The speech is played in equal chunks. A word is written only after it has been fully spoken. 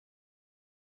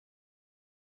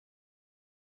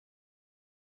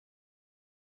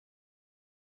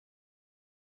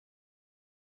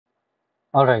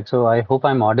All right, so I hope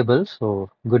I'm audible. So,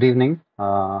 good evening.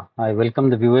 I welcome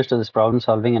the viewers to this problem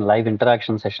solving and live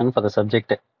interaction session for the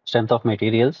subject Strength of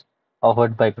Materials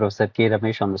offered by Professor K.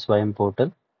 Ramesh on the Swayam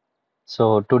portal.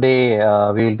 So, today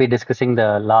we will be discussing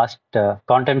the last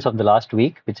contents of the last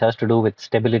week, which has to do with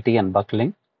stability and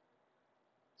buckling.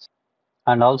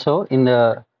 And also in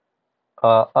the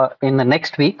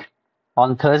next week,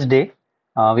 on Thursday,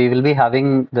 we will be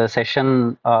having the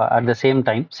session at the same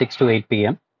time, 6 to 8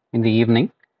 p.m. in the evening.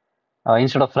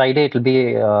 Instead of Friday, it will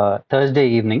be Thursday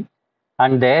evening.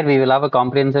 And there we will have a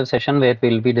comprehensive session where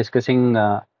we'll be discussing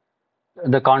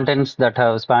the contents that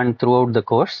have spanned throughout the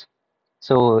course.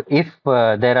 So if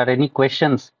there are any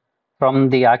questions from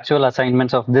the actual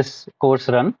assignments of this course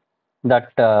run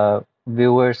that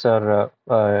viewers or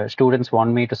students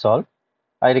want me to solve,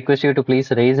 I request you to please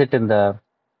raise it in the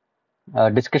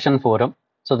discussion forum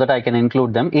so that I can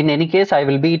include them. In any case, I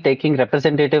will be taking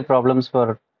representative problems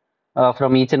from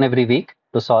each and every week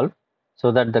to solve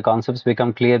so that the concepts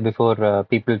become clear before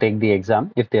people take the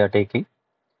exam if they are taking.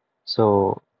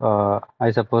 So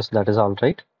I suppose that is all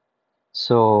right.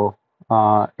 So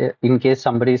in case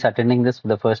somebody is attending this for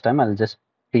the first time, I'll just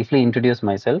briefly introduce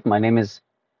myself. My name is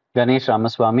Ganesh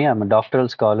Ramaswamy. I'm a doctoral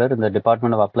scholar in the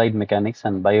Department of Applied Mechanics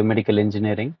and Biomedical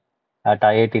Engineering at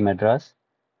IIT Madras.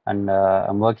 And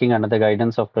I'm working under the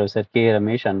guidance of Professor K.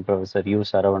 Ramesh and Professor U.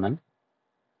 Saravanan.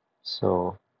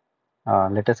 So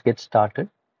let us get started.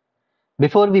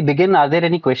 Before we begin, are there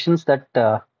any questions that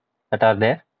are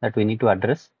there that we need to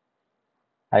address?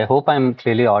 I hope I'm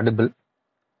clearly audible.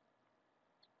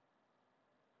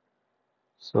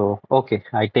 So, okay,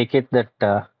 I take it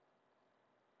that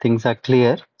things are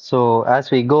clear. So, as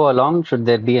we go along, should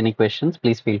there be any questions,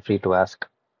 please feel free to ask.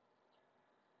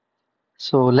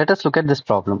 So, let us look at this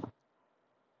problem.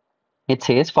 It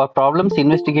says for problems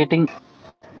investigating,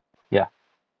 yeah,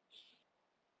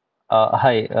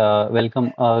 hi,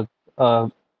 welcome. Uh,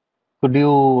 could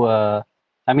you,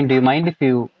 do you mind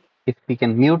if we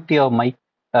can mute your mic?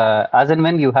 As and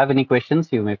when you have any questions,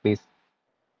 you may please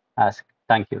ask.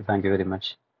 Thank you very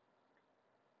much.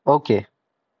 Okay,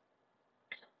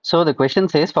 so the question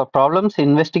says for problems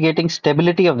investigating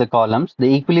stability of the columns, the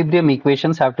equilibrium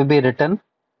equations have to be written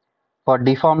for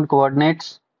deformed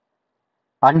coordinates,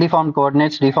 undeformed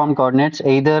coordinates, deformed coordinates,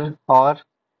 either or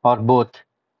both.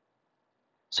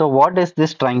 So what is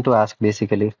this trying to ask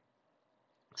basically?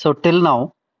 So till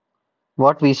now,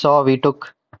 what we saw, we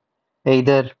took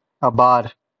either a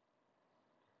bar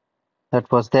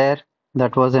that was there,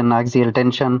 that was in axial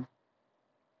tension.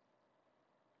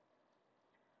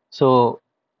 So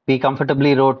we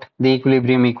comfortably wrote the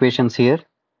equilibrium equations here.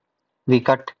 We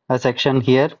cut a section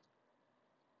here.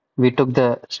 We took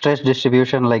the stress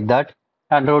distribution like that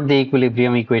and wrote the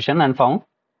equilibrium equation and found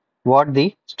what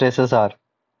the stresses are.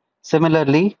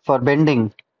 Similarly, for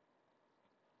bending,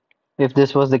 if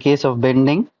this was the case of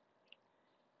bending,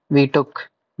 we took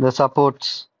the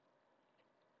supports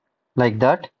like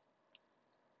that.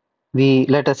 We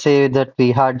let us say that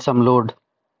we had some load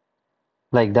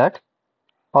like that.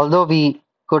 Although we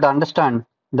could understand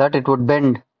that it would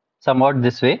bend somewhat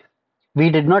this way, we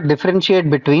did not differentiate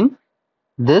between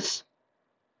this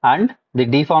and the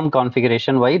deformed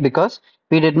configuration. Why? Because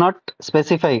we did not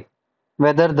specify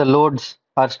whether the loads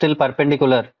are still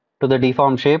perpendicular to the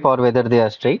deformed shape or whether they are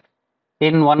straight.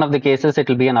 In one of the cases, it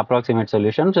will be an approximate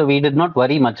solution. So we did not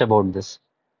worry much about this.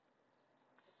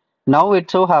 Now it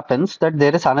so happens that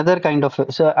there is another kind of,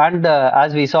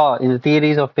 as we saw in the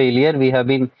theories of failure, we have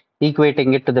been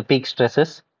equating it to the peak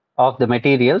stresses of the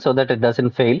material so that it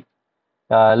doesn't fail,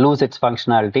 lose its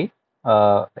functionality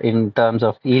in terms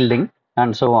of yielding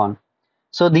and so on.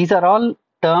 So these are all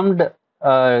termed,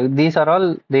 they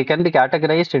can be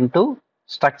categorized into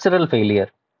structural failure.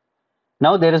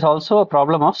 Now there is also a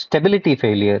problem of stability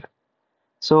failure.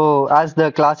 So as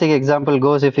the classic example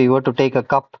goes, if we were to take a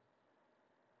cup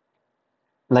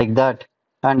like that,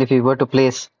 and if you were to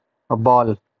place a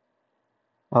ball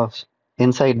of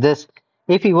inside this,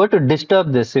 if you were to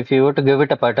disturb this, if you were to give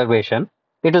it a perturbation,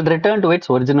 it will return to its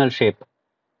original shape.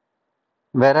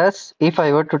 Whereas if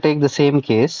I were to take the same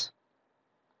case,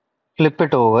 flip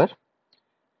it over,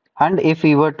 and if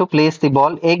we were to place the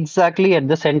ball exactly at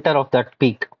the center of that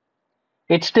peak,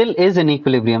 it still is in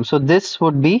equilibrium. So this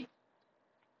would be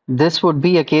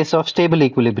a case of stable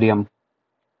equilibrium,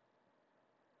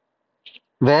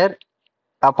 where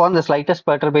upon the slightest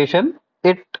perturbation,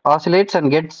 it oscillates and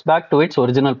gets back to its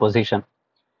original position.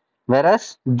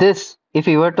 Whereas this, if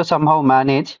we were to somehow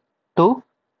manage to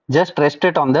just rest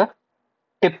it on the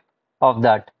tip of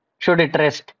that, should it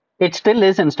rest, it still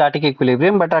is in static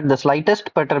equilibrium, but at the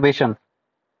slightest perturbation,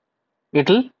 it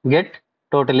will get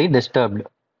totally disturbed.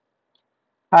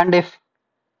 And if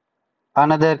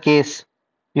another case,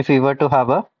 if we were to have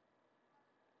a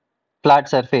flat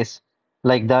surface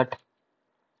like that,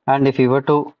 and if we were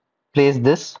to place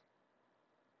this,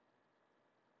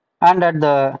 and at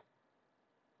the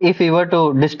if we were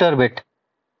to disturb it,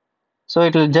 so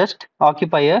it will just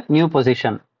occupy a new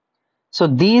position. So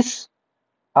these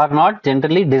are not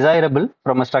generally desirable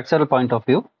from a structural point of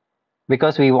view,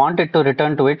 because we want it to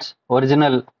return to its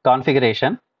original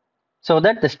configuration so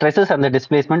that the stresses and the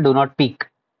displacement do not peak.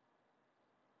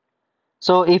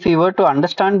 So if we were to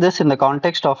understand this in the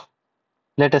context of,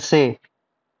 let us say,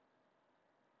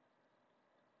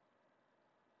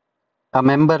 a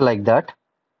member like that,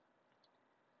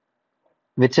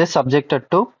 which is subjected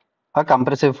to a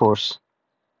compressive force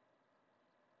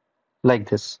like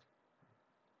this.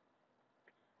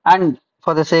 And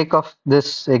for the sake of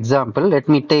this example, let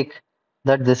me take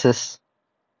that this is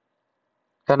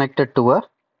connected to a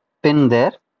pin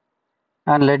there,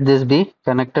 and let this be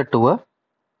connected to a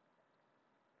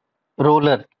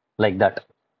roller like that.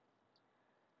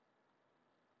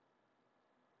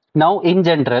 Now, in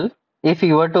general, if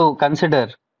you were to consider,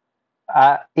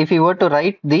 if you were to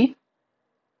write the,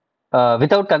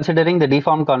 without considering the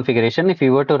deformed configuration, if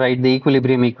you were to write the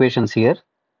equilibrium equations here,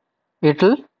 it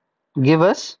will give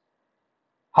us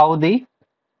how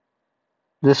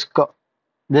this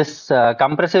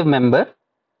compressive member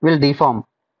will deform.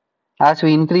 As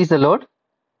we increase the load,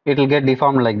 it will get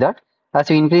deformed like that. As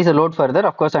we increase the load further,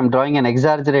 of course, I'm drawing an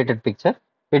exaggerated picture.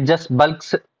 It just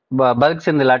bulks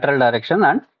in the lateral direction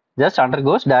and just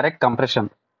undergoes direct compression.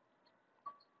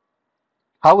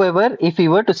 However, if we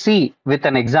were to see with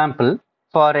an example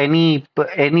for any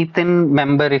thin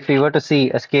member, if we were to see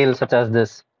a scale such as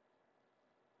this,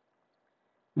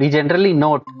 we generally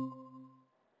note.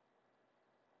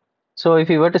 So if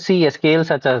we were to see a scale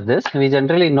such as this, we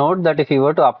generally note that if we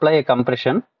were to apply a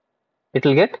compression,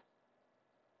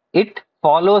 it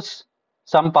follows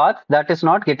some path that is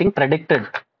not getting predicted.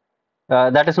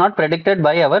 That is not predicted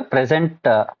by our present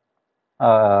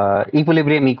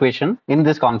equilibrium equation in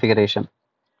this configuration.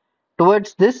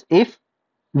 Towards this, if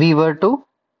we were to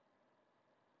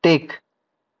take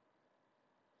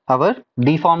our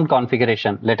deformed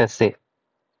configuration, let us say,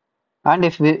 and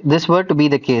if this were to be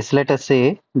the case, let us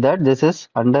say that this is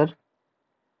under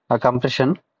a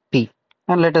compression P,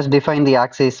 and let us define the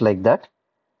axis like that.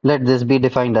 Let this be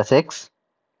defined as X,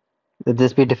 let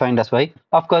this be defined as Y.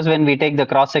 Of course, when we take the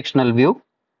cross-sectional view,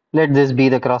 let this be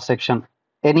the cross-section,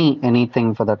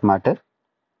 anything for that matter.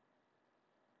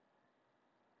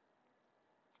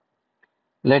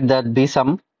 Let that be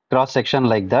some cross-section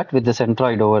like that with the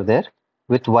centroid over there,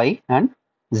 with Y and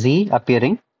Z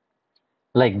appearing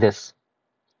like this.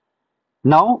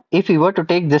 Now, if we were to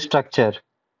take this structure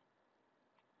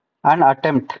and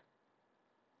attempt,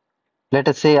 let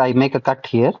us say I make a cut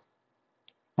here,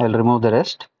 I'll remove the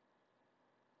rest.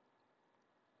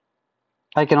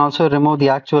 I can also remove the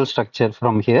actual structure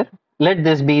from here. Let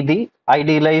this be the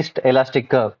idealized elastic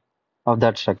curve of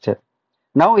that structure.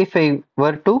 Now, if I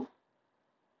were to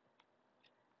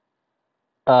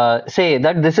say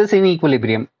that this is in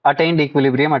equilibrium, attained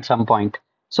equilibrium at some point.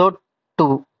 So,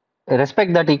 to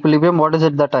respect that equilibrium, what is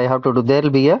it that I have to do? There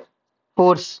will be a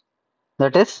force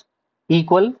that is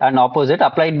equal and opposite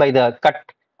applied by the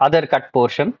other cut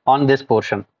portion on this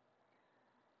portion.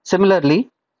 Similarly,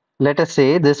 let us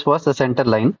say this was the center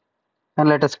line, and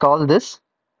let us call this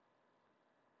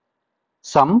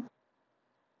some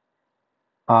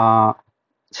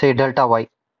say delta y.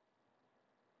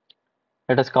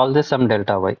 Let us call this some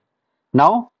delta y.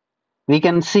 Now we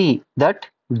can see that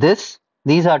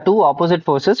these are two opposite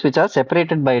forces which are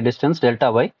separated by a distance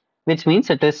delta y, which means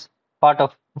it is part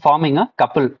of forming a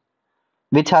couple,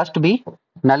 which has to be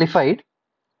nullified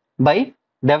by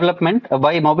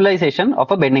by mobilization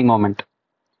of a bending moment.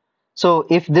 So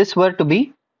if this were to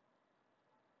be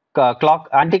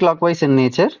anti-clockwise in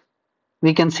nature,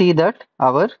 we can see that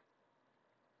our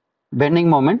bending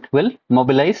moment will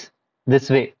mobilize this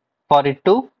way for it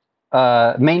to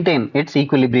maintain its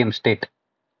equilibrium state,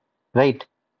 right?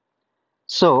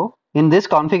 So in this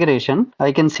configuration,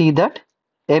 I can see that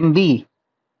MB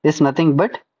is nothing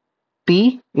but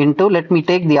P into, let me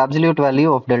take the absolute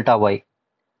value of delta y.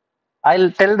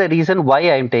 I'll tell the reason why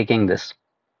I am taking this.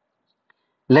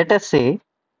 Let us say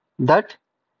that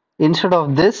instead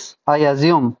of this, I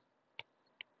assume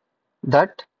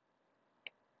that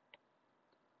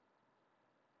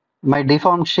my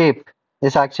deformed shape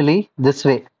is actually this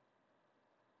way.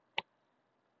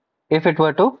 If it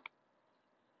were to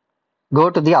go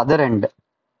to the other end,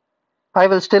 I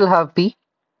will still have P.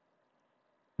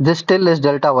 This still is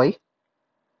delta y.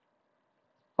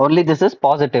 Only this is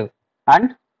positive.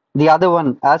 And The other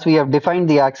one, as we have defined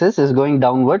the axis, is going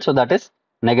downward, so that is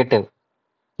negative.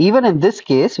 Even in this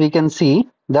case, we can see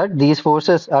that these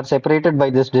forces are separated by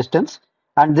this distance,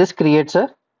 and this creates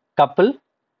a couple,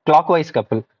 clockwise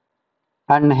couple.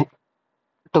 And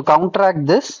to counteract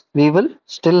this, we will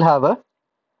still have a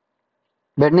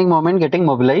bending moment getting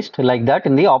mobilized like that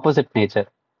in the opposite nature.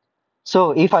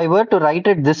 So if I were to write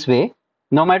it this way,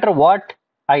 no matter what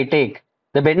I take,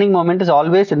 the bending moment is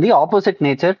always in the opposite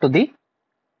nature to the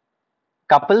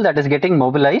couple that is getting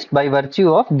mobilized by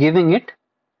virtue of giving it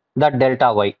that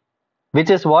delta y, which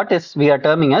is what is we are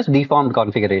terming as deformed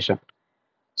configuration.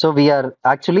 So we are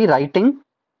actually writing,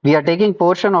 we are taking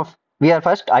portion of, we are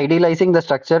first idealizing the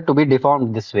structure to be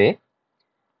deformed this way.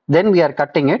 Then we are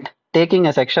cutting it, taking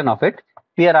a section of it.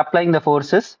 We are applying the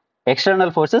forces,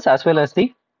 external forces as well as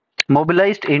the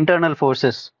mobilized internal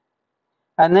forces.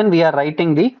 And then we are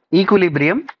writing the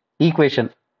equilibrium equation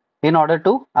in order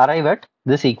to arrive at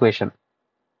this equation.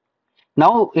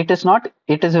 Now it is not,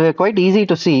 it is quite easy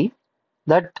to see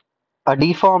that a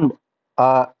deformed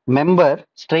member,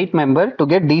 straight member, to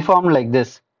get deformed like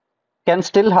this can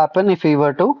still happen if we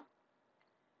were to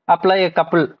apply a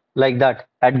couple like that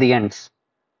at the ends.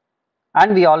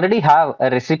 And we already have a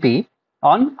recipe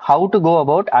on how to go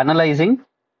about analyzing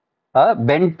a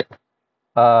bent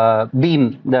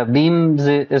beam. The beams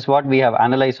is what we have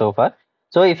analyzed so far.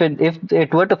 So if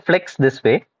it were to flex this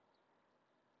way,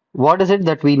 what is it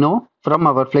that we know from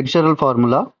our flexural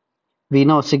formula? We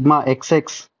know sigma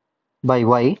xx by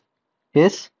y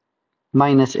is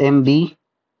minus mb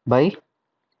by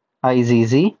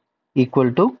izz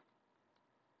equal to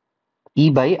e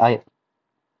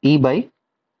by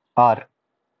r.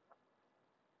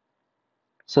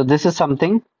 So this is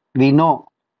something we know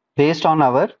based on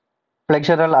our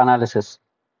flexural analysis.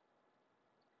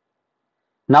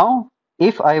 Now,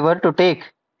 if I were to take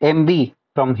mb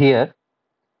from here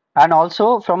and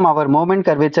also from our moment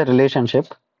curvature relationship,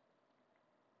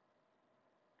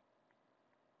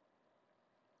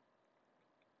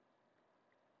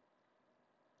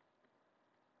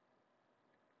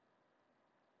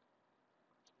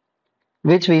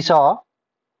 which we saw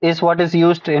is what is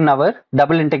used in our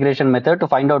double integration method to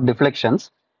find out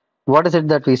deflections. What is it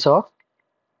that we saw?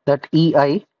 That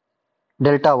ei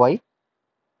delta y,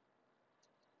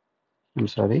 I'm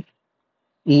sorry,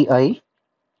 ei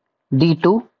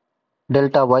d2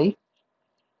 delta y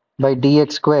by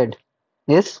dx squared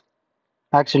is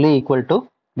actually equal to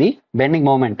the bending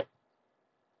moment.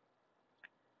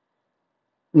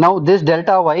 Now this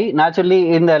delta y,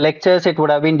 naturally in the lectures it would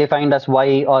have been defined as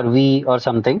y or v or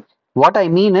something. What I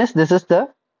mean is this is the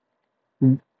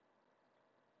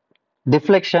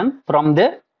deflection from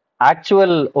the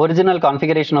actual original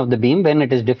configuration of the beam when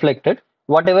it is deflected.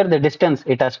 Whatever the distance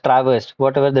it has traversed,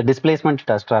 whatever the displacement it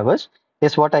has traversed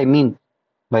is what I mean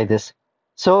by this.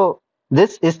 So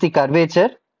this is the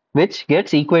curvature which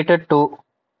gets equated to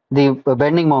the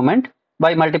bending moment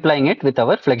by multiplying it with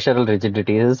our flexural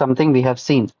rigidity. This is something we have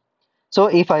seen. So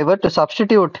if I were to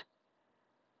substitute,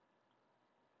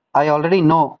 I already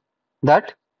know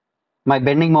that my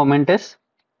bending moment is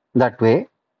that way,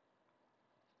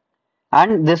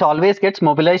 and this always gets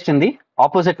mobilized in the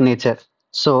opposite nature.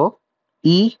 So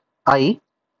ei,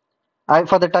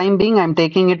 for the time being I'm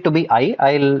taking it to be I.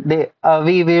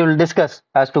 We will discuss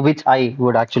as to which I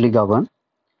would actually govern.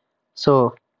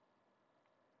 So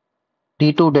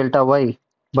d2 delta y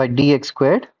by dx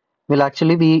squared will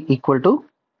actually be equal to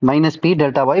minus p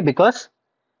delta y, because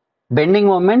bending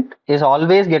moment is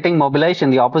always getting mobilized in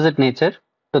the opposite nature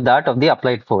to that of the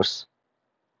applied force.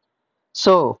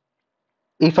 So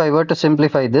if I were to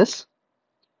simplify this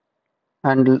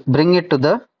and bring it to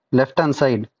the left hand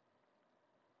side,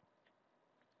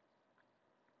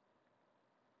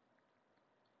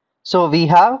 so we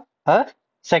have a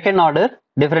second order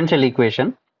differential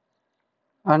equation,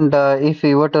 and if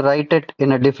we were to write it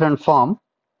in a different form,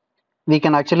 we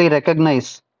can actually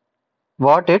recognize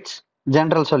what its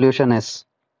general solution is.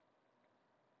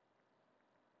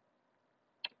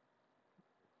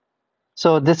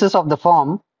 So this is of the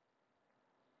form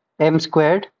m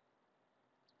squared,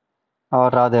 or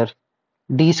rather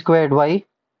d squared y,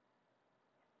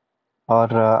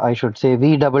 or I should say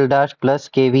v double dash plus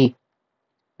kv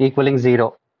equaling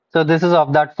 0. So this is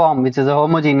of that form, which is a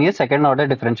homogeneous second order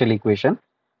differential equation.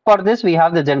 For this we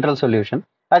have the general solution.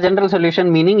 A general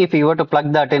solution meaning if you were to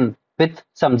plug that in with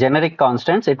some generic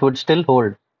constants, it would still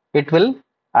hold. It will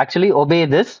actually obey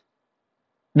this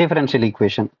differential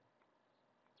equation.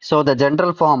 So the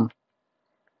general form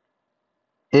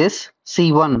is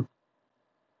C1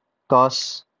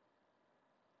 cos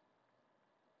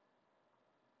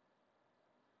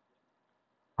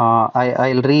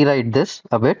I'll rewrite this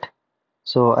a bit.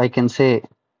 So I can say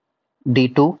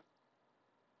d2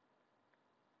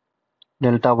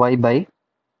 delta y by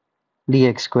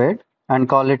dx squared and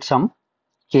call it some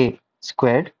k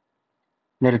squared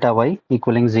delta y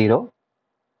equaling 0.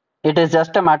 It is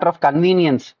just a matter of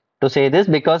convenience to say this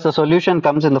because the solution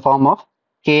comes in the form of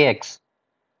kx.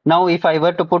 Now if I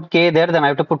were to put k there, then I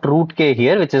have to put root k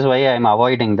here, which is why I am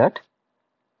avoiding that,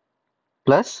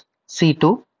 plus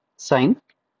c2 sine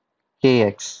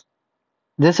kx.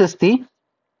 This is the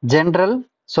general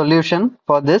solution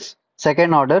for this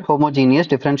second order homogeneous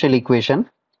differential equation,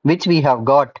 which we have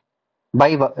got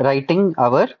by writing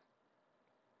our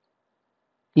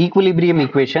equilibrium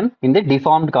equation in the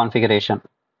deformed configuration.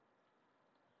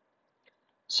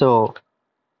 So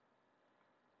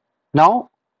now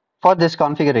for this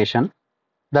configuration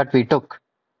that we took,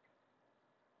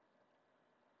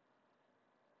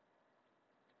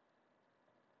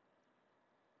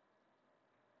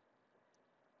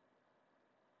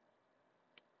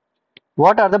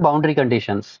 what are the boundary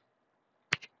conditions?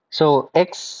 So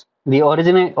x, the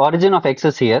origin of x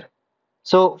is here.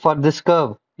 So for this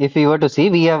curve, if we were to see,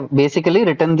 we have basically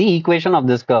written the equation of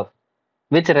this curve,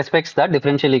 which respects the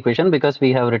differential equation because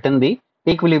we have written the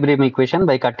equilibrium equation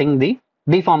by cutting the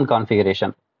deformed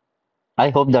configuration. I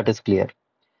hope that is clear.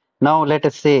 Now let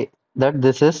us say that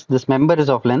this member is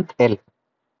of length L.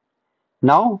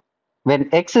 Now when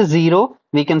x is 0,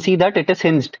 we can see that it is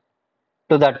hinged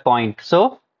to that point.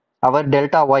 So our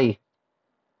delta y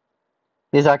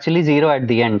is actually 0 at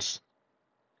the ends,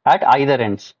 at either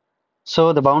ends.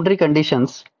 So the boundary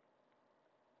conditions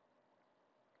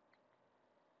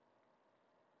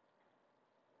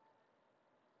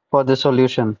for the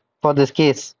solution, for this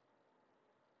case,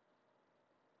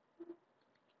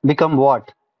 become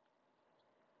what?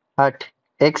 At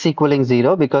x equaling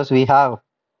 0, because we have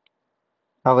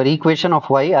our equation of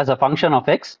y as a function of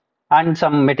x and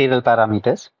some material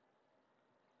parameters.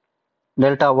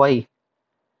 Delta y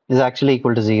is actually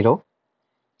equal to 0.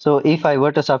 So if I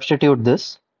were to substitute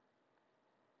this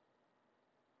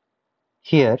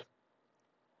here,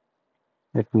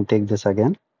 let me take this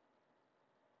again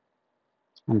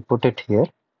and put it here.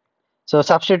 So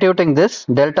substituting this,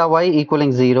 delta y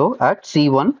equaling 0 at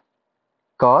c1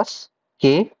 cos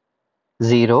k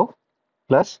 0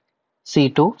 plus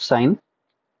c2 sin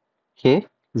k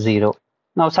 0.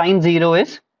 Now sin 0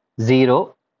 is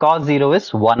 0, cos 0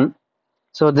 is 1.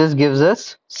 So this gives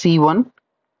us c1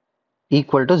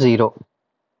 equal to 0.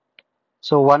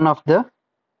 So one of the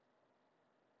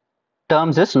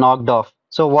terms is knocked off.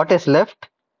 So what is left?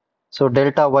 So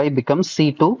delta y becomes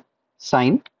c2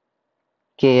 sin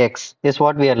kx is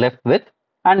what we are left with,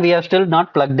 and we have still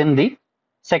not plugged in the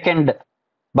second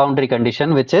boundary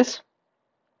condition, which is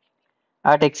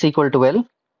at x equal to L,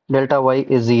 delta y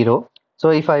is 0. So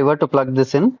if I were to plug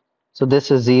this in, so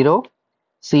this is 0,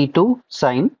 c2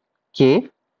 sin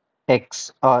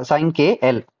kx, sin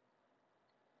kl.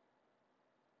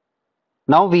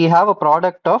 Now we have a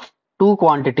product of two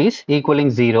quantities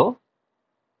equaling 0.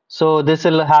 So this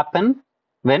will happen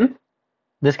when,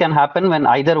 this can happen when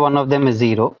either one of them is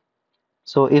 0.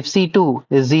 So if C2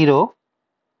 is 0,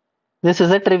 this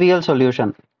is a trivial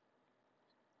solution.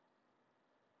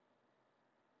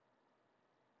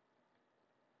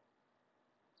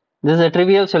 This is a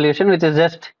trivial solution which is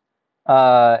just,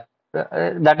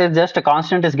 that is just a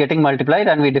constant is getting multiplied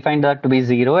and we define that to be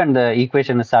 0 and the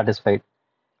equation is satisfied.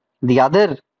 The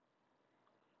other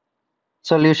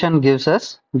solution gives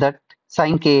us that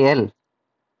sin KL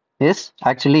is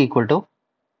actually equal to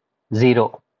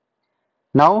 0.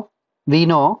 Now we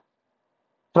know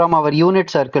from our unit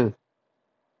circle,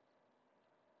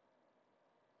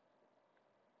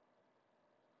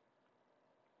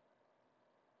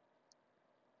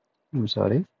 I'm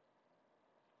sorry.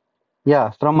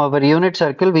 Yeah, from our unit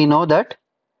circle, we know that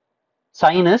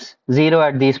sine is 0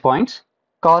 at these points,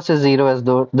 cos is 0 at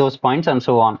those points, and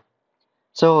so on.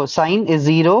 So sine is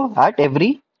 0 at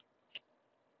every,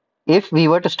 if we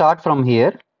were to start from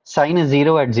here, sine is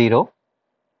 0 at 0,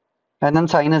 and then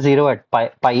sine is 0 at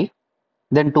pi,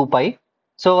 then 2 pi.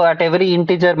 So at every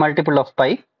integer multiple of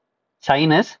pi,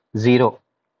 sine is 0.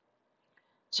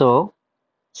 So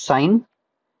sine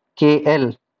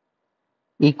KL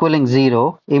equaling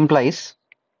 0 implies,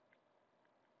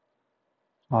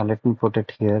 let me put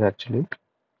it here actually.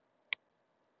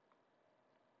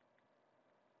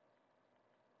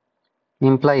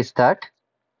 Implies that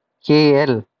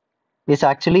KL is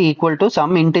actually equal to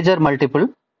some integer multiple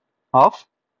of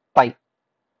pi.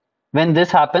 When this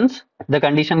happens, the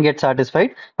condition gets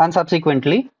satisfied and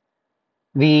subsequently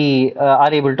we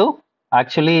are able to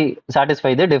actually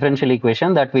satisfy the differential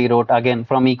equation that we wrote again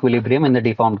from equilibrium in the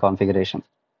deformed configuration.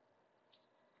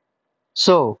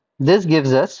 So this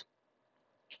gives us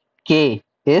K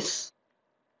is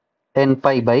n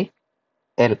pi by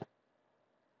L.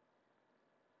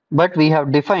 But we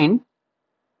have defined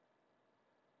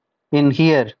in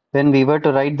here, when we were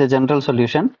to write the general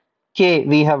solution, K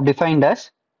we have defined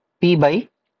as P by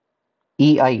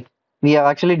EI. We have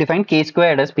actually defined K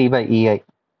squared as P by EI.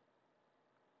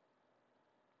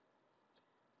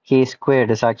 K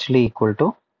squared is actually equal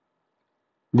to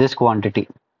this quantity.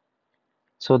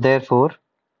 So therefore,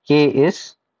 K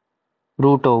is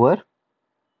root over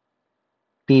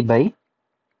P by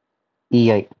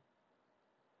EI.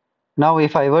 Now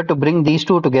if I were to bring these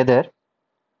two together,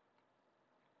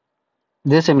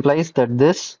 this implies that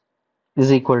this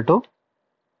is equal to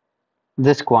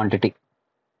this quantity.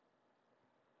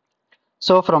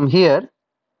 So from here,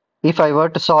 if I were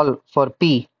to solve for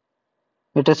P,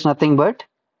 it is nothing but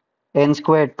n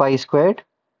squared pi squared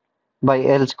by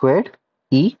L squared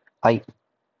EI.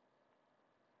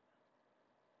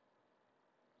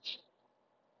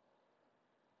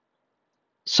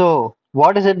 So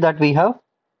what is it that we have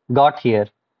got here?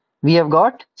 We have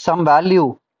got some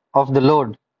value of the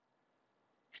load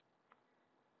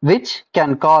which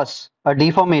can cause a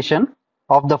deformation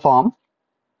of the form.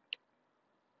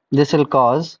 This will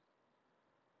cause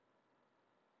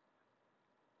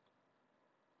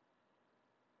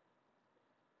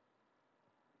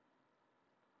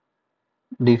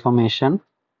deformation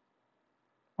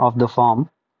of the form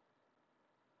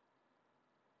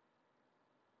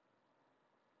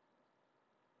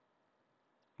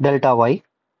delta y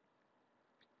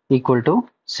equal to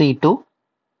C2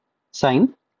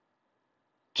 sine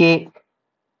k.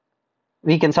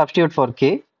 We can substitute for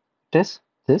k, it is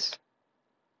this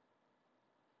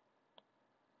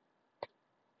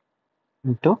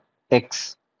into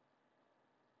x.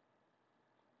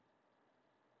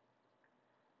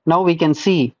 Now we can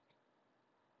see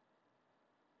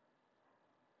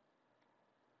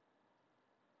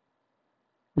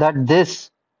that this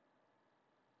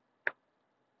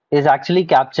is actually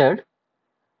captured.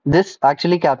 This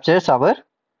actually captures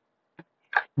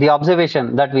the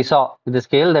observation that we saw with the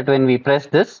scale, that when we press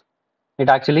this, it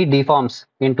actually deforms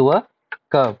into a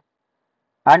curve.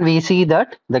 And we see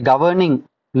that the governing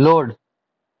load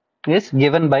is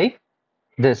given by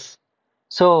this.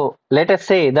 So let us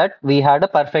say that we had a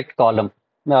perfect column,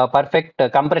 perfect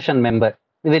compression member,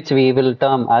 which we will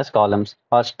term as columns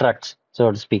or struts,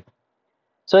 so to speak.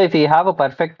 So if we have a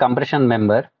perfect compression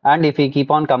member and if we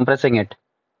keep on compressing it,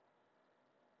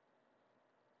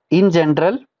 in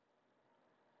general,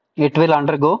 it will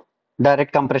undergo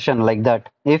direct compression like that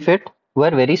if it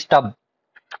were very stub.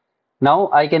 Now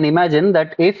I can imagine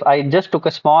that if I just took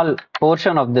a small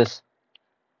portion of this,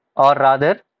 or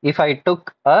rather if I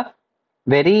took a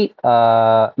very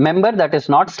member that is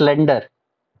not slender,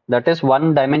 that is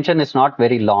one dimension is not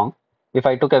very long, if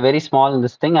I took a very small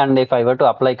this thing and if I were to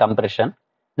apply compression,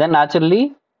 then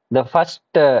naturally the first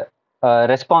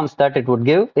response that it would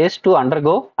give is to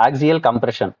undergo axial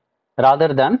compression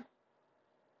rather than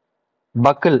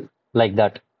buckle like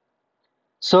that.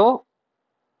 So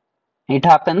it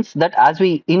happens that as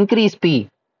we increase P,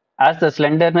 as the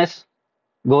slenderness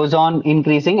goes on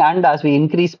increasing and as we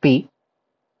increase P,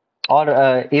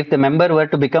 or if the member were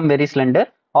to become very slender,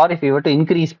 or if we were to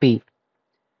increase P,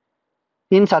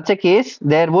 in such a case,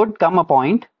 there would come a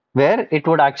point where it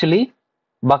would actually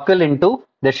buckle into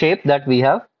the shape that we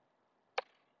have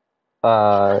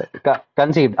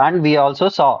conceived, and we also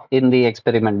saw in the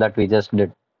experiment that we just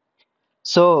did.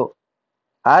 So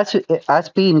as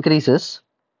P increases,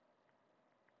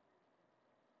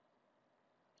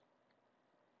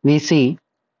 we see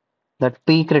that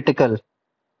P critical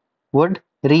would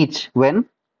reach when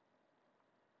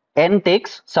n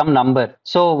takes some number.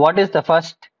 So what is the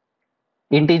first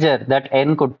integer that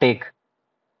n could take?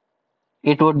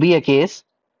 It would be a case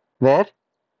where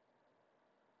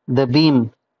the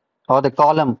beam or the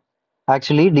column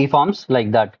actually deforms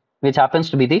like that, which happens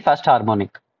to be the first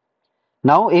harmonic.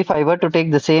 Now if I were to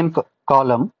take the same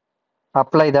column,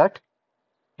 apply that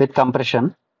with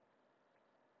compression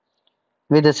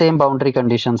with the same boundary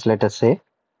conditions, let us say,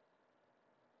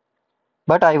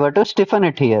 but I were to stiffen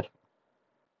it here.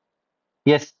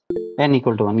 Yes, n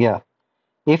equal to 1, yeah.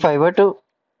 If I were to,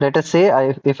 let us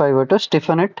say, if I were to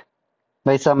stiffen it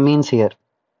by some means here,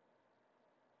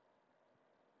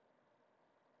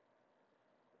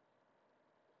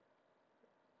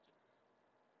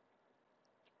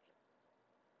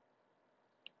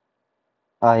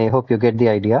 I hope you get the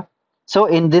idea. So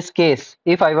in this case,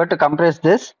 if I were to compress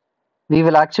this, we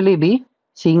will actually be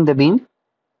seeing the beam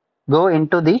go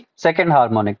into the second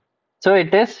harmonic. So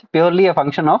it is purely a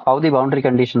function of how the boundary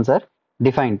conditions are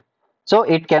defined. So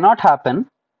it cannot happen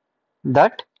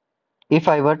that if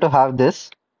I were to have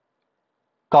this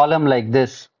column like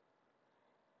this,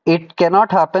 it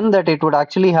cannot happen that it would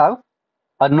actually have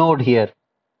a node here.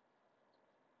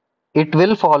 It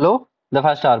will follow the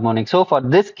first harmonic. So for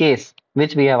this case,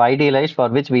 which we have idealized, for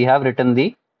which we have written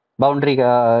the boundary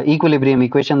equilibrium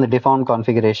equation, the deformed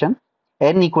configuration,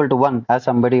 n equal to 1, as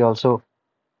somebody also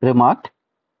remarked,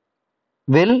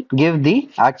 will give the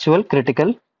actual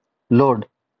critical load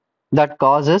that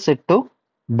causes it to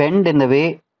bend in the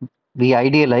way we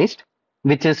idealized,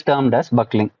 which is termed as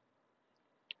buckling.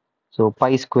 So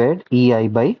pi squared EI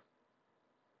by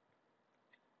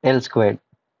L squared.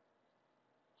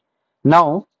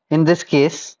 Now, in this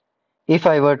case, if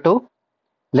I were to,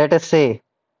 let us say,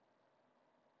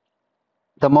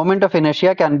 the moment of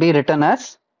inertia can be written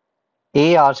as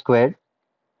AR squared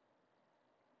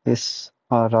is,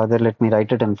 or rather, let me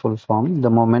write it in full form. The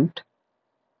moment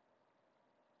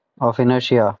of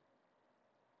inertia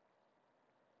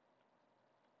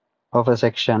of a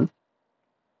section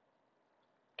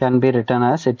can be written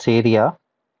as its area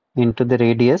into the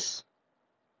radius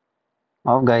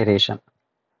of gyration.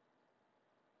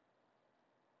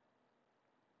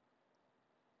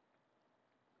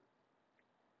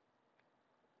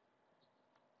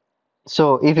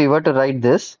 So if we were to write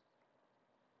this,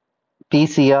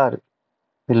 PCR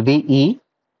will be E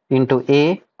into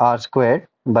A R squared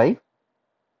by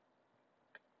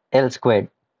L squared,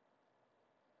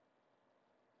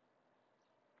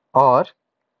 or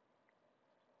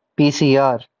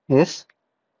PCR is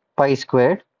pi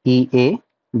squared EA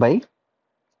by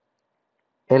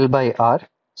L by R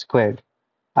squared.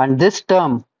 And this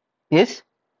term is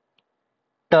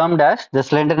termed as the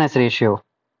slenderness ratio.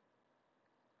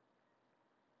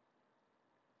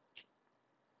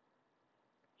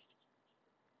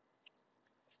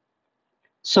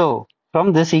 So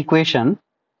from this equation,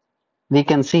 we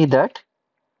can see that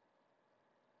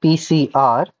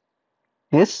PCR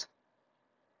is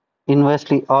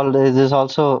inversely, all this is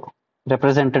also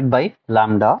represented by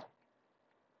lambda.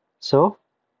 So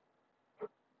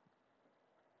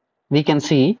we can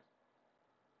see,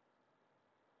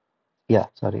 yeah,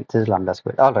 sorry, this is lambda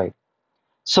squared. All right.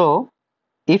 So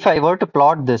if I were to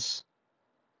plot this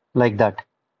like that,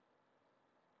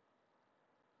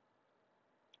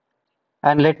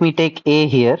 and let me take A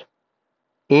here,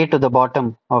 A to the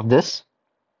bottom of this.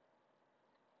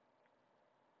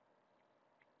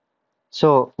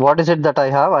 So what is it that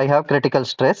I have? I have critical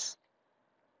stress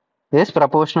is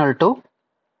proportional to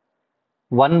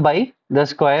 1 by the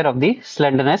square of the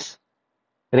slenderness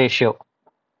ratio.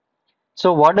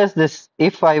 So what does this,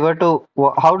 if I were to,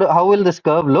 how will this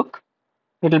curve look?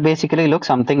 It will basically look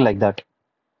something like that,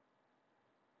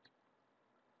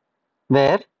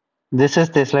 where this is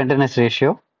the slenderness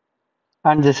ratio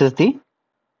and this is the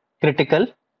critical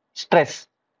stress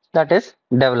that is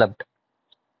developed.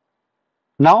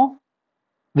 Now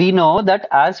we know that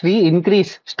as we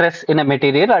increase stress in a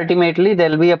material, ultimately there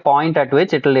will be a point at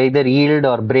which it will either yield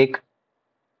or break.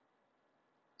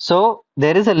 So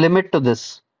there is a limit to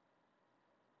this.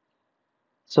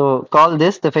 So call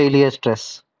this the failure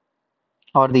stress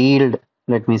or the yield,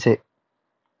 let me say.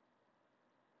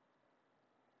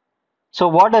 So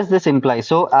what does this imply?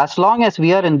 So as long as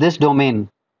we are in this domain,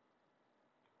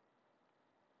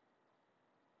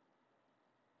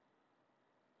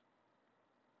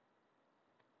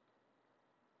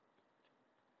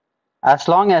 as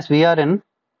long as we are in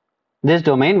this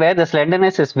domain where the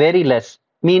slenderness is very less,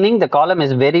 meaning the column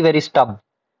is very, very stub,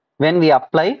 when we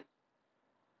apply,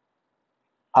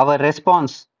 our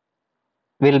response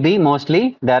will be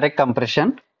mostly direct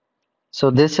compression.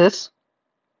 So this is,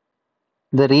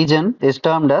 the region is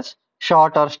termed as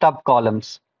short or stub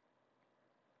columns.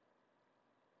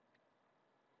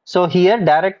 So here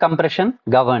direct compression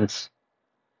governs,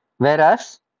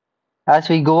 whereas as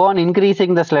we go on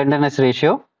increasing the slenderness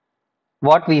ratio,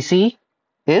 what we see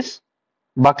is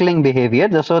buckling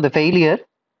behavior. So the failure,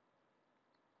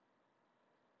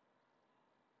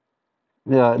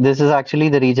 this is actually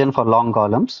the region for long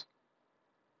columns.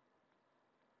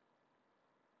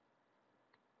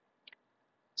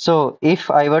 So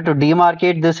if I were to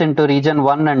demarcate this into region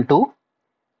 1 and 2,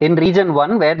 in region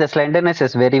 1 where the slenderness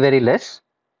is very, very less,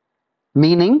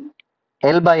 meaning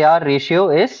L by R ratio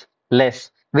is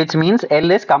less, which means L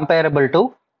is comparable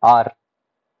to R.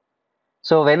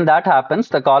 So when that happens,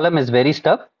 the column is very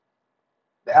stub,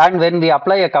 and when we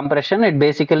apply a compression, it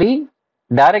basically,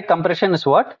 direct compression is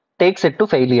what takes it to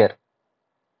failure.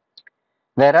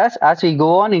 Whereas as we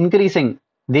go on increasing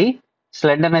the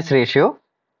slenderness ratio,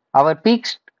 our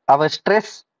our stress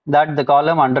that the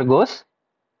column undergoes,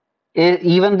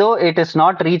 even though it is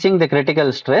not reaching the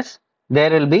critical stress,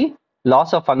 there will be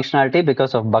loss of functionality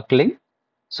because of buckling.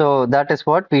 So that is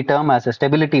what we term as a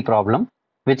stability problem,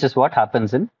 which is what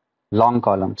happens in long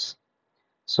columns.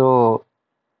 So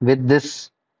with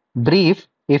this brief,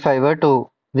 if I were to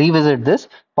revisit this,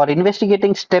 for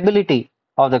investigating stability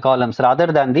of the columns rather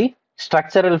than the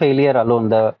structural failure alone,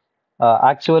 the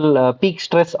actual peak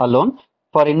stress alone,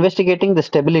 for investigating the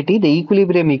stability, the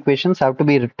equilibrium equations have to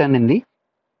be written in the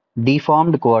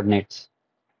deformed coordinates.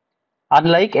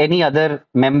 Unlike any other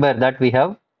member that we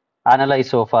have analyzed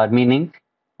so far, meaning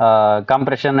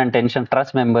compression and tension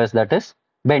truss members, that is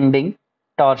bending,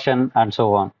 torsion, and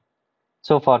so on.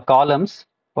 So for columns,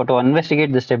 or to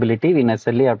investigate the stability, we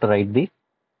necessarily have to write the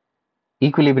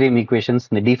equilibrium equations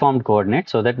in the deformed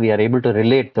coordinates so that we are able to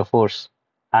relate the force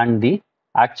and the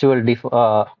actual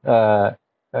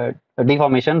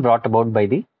deformation brought about by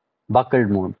the buckled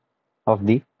mode of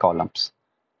the columns.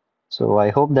 So I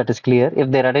hope that is clear.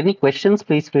 If there are any questions,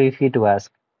 please feel free to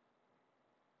ask.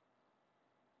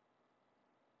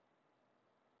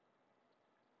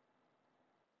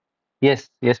 Yes,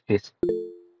 yes, please.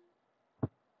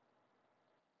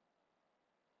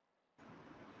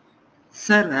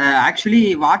 Sir,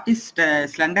 actually, what is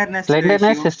slenderness Slenderness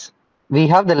ratio? is, we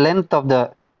have the length of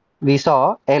the, we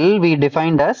saw L we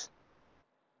defined as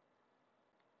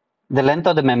the length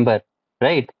of the member,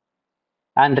 right?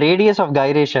 And radius of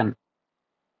gyration,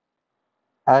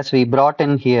 as we brought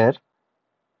in here,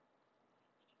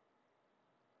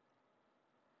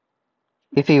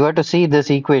 if we were to see this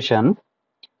equation,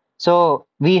 so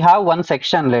we have one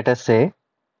section, let us say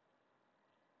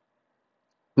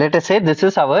this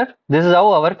is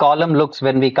how our column looks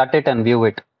when we cut it and view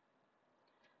it.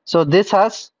 So this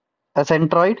has a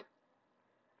centroid,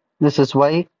 this is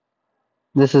Y,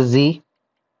 this is Z.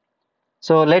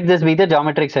 So let this be the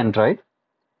geometric centroid,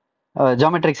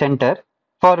 geometric center,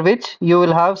 for which you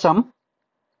will have some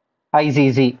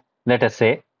IZZ, let us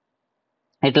say.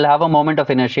 It will have a moment of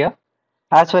inertia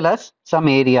as well as some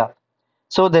area.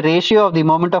 So the ratio of the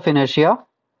moment of inertia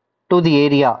to the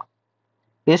area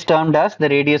is termed as the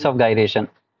radius of gyration.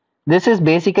 This is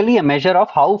basically a measure of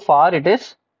how far it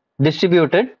is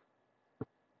distributed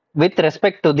with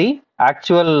respect to the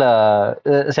actual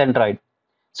centroid.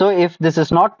 So if this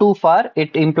is not too far,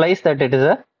 it implies that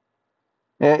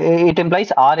it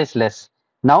implies R is less.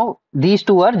 Now these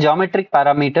two are geometric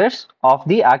parameters of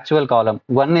the actual column.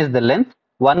 One is the length,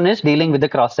 one is dealing with the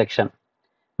cross section.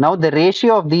 Now the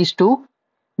ratio of these two,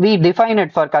 we define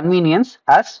it for convenience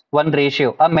as one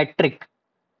ratio, a metric,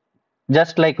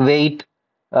 just like weight.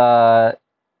 Uh,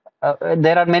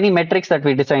 there are many metrics that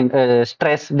we define,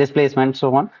 stress, displacement,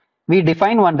 so on. We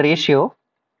define one ratio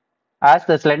as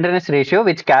the slenderness ratio,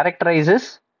 which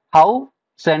characterizes how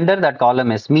slender that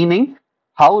column is, meaning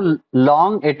how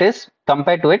long it is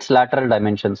compared to its lateral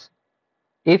dimensions.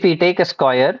 If we take a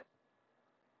square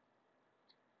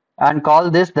and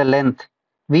call this the length,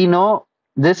 we know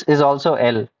this is also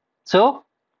L. So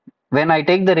when I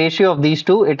take the ratio of these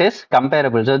two, it is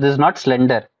comparable. So this is not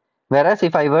slender. Whereas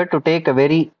if I were to take a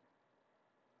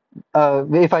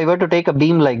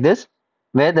beam like this,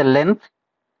 where the length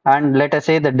and let us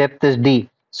say the depth is D,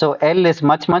 so L is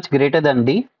much greater than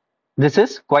D. This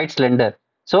is quite slender.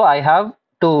 So I have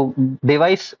to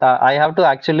I have to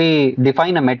actually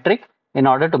define a metric in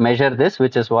order to measure this,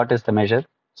 which is what is the measure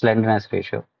slenderness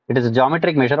ratio. It is a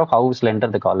geometric measure of how slender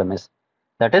the column is.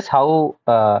 That is how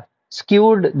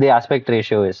skewed the aspect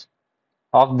ratio is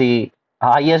of the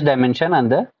highest dimension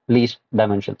and the least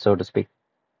dimension, so to speak.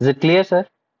 Is it clear, sir?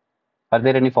 Are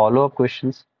there any follow-up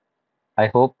questions? I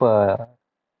hope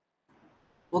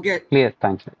Okay, clear.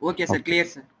 Thank you. okay, sir, Okay. clear,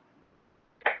 sir.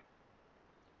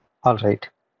 All right.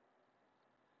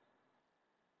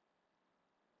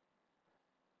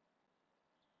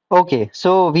 Okay,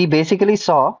 so we basically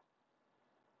saw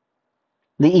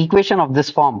the equation of this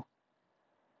form.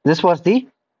 This was the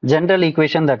general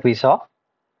equation that we saw.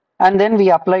 And then we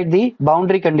applied the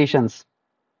boundary conditions.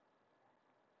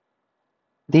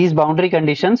 These boundary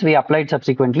conditions we applied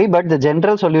subsequently, but the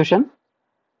general solution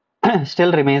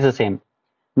still remains the same.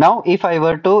 Now, if I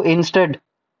were to instead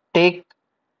take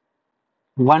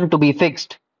one to be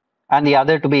fixed and the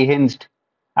other to be hinged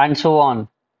and so on.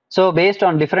 So based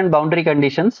on different boundary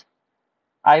conditions,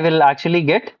 I will actually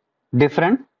get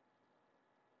different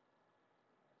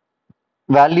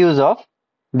values of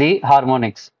the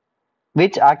harmonics,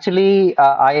 which actually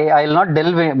I'll not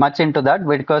delve much into that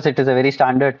because it is a very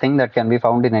standard thing that can be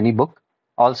found in any book.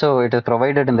 Also, it is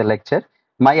provided in the lecture.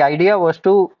 My idea was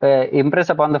to impress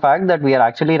upon the fact that we are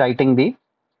actually writing the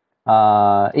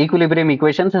equilibrium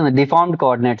equations in the deformed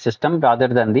coordinate system rather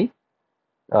than the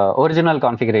original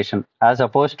configuration, as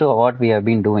opposed to what we have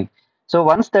been doing. So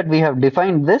once that we have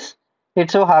defined this, it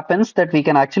so happens that we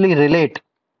can actually relate.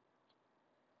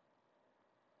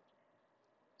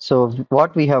 So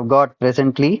what we have got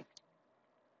presently,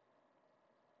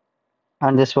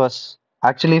 and this was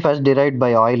actually first derived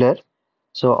by Euler.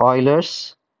 So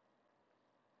Euler's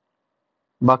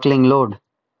buckling load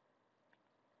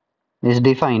is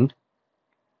defined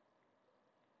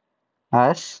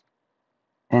as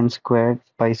n squared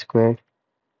pi squared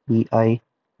ei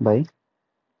by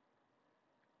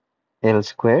L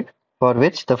squared, for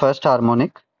which the first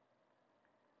harmonic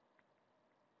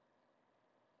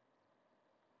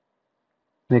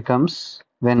becomes,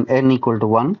 when n equal to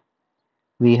 1,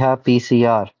 we have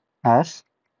PCR as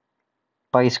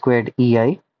pi squared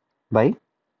ei by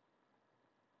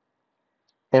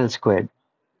L squared.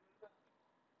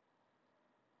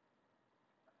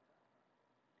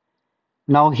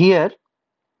 Now here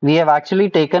we have actually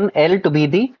taken L to be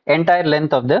the entire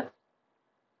length of the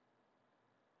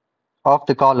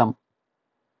column.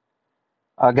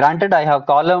 Granted, I have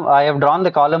drawn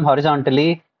the column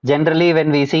horizontally. Generally,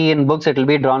 when we see in books, it will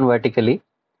be drawn vertically.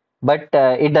 But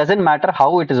it doesn't matter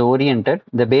how it is oriented.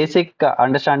 The basic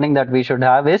understanding that we should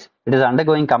have is it is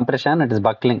undergoing compression, it is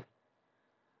buckling.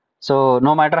 So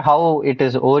no matter how it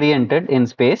is oriented in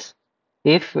space,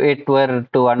 if it were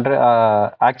to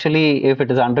actually if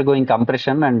it is undergoing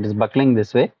compression and is buckling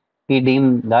this way, we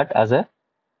deem that as a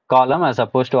column as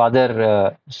opposed to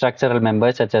other structural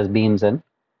members such as beams and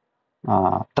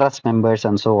truss members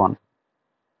and so on.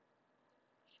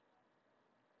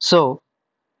 So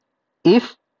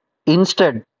if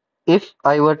instead, if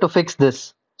I were to fix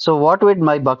this, so what would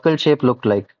my buckle shape look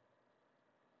like?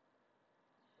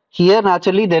 Here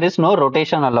naturally there is no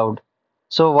rotation allowed.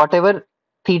 So whatever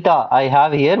theta I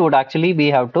have here would actually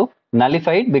be have to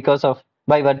nullify it because of,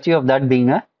 by virtue of that being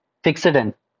a fixed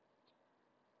end.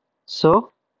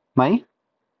 So my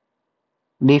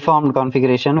deformed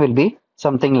configuration will be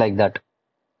something like that.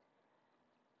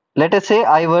 Let us say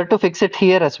I were to fix it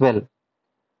here as well.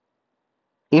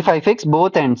 If I fix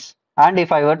both ends and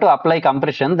if I were to apply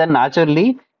compression, then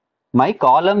naturally my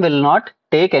column will not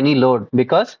take any load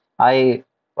because I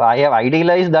have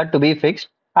idealized that to be fixed,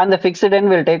 and the fixed end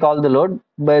will take all the load,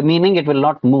 meaning it will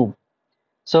not move.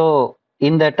 So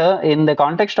in the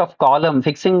context of column,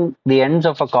 fixing the ends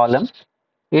of a column,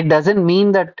 it doesn't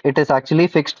mean that it is actually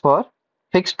fixed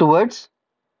towards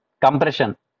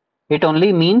compression. It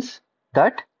only means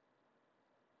that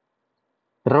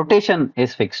rotation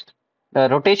is fixed.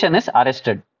 Rotation is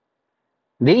arrested.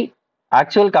 The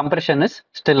actual compression is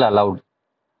still allowed.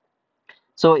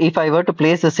 So if I were to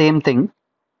place the same thing,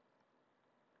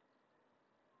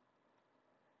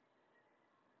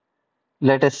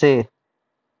 let us say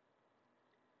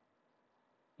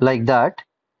like that,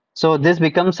 so this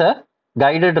becomes a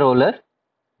guided roller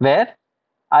where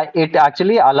it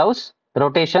actually allows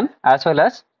rotation as well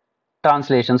as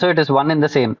translation. So it is one in the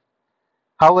same.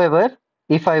 However,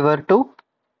 if I were to,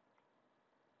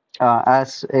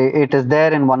 as it is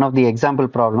there in one of the example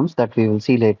problems that we will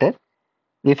see later,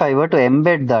 if I were to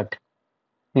embed that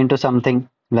into something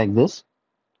like this,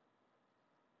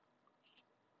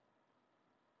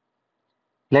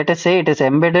 let us say it is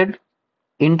embedded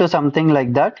into something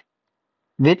like that,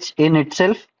 which in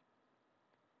itself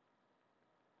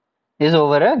is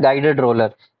over a guided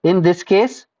roller. In this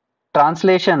case,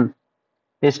 translation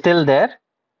is still there,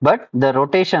 but the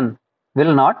rotation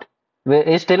will not,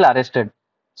 is still arrested.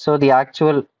 So the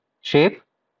actual shape,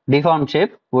 deformed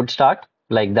shape, would start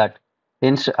like that,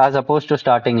 as opposed to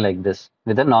starting like this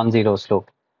with a non-zero slope.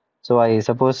 So I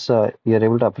suppose you're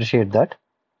able to appreciate that.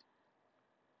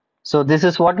 So this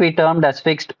is what we termed as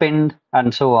fixed, pinned,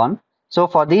 and so on. So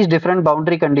for these different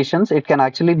boundary conditions, it can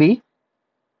actually be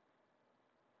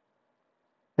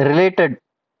related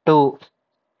to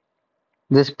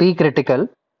this P critical,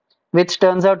 which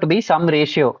turns out to be some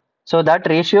ratio. So that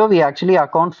ratio we actually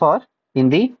account for in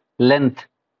the length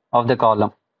of the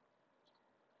column.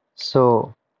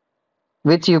 So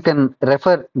which you can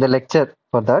refer the lecture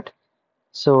for that.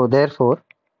 So therefore,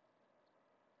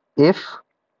 if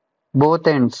both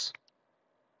ends,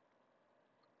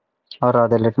 or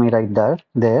rather let me write that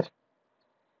there,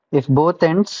 if both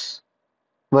ends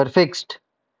were fixed,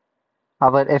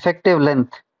 our effective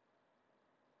length,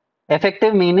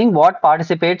 effective meaning what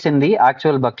participates in the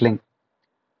actual buckling.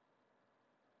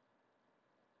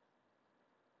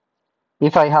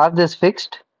 If I have this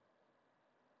fixed,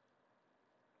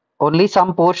 only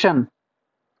some portion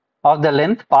of the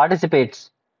length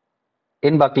participates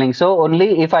in buckling. So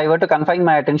only if I were to confine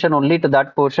my attention only to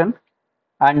that portion,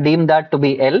 and deem that to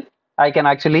be L, I can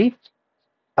actually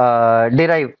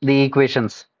derive the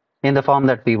equations in the form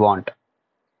that we want,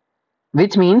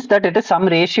 which means that it is some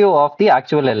ratio of the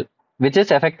actual L, which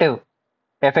is effective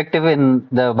in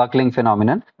the buckling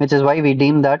phenomenon, which is why we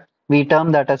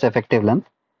term that as effective length,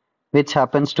 which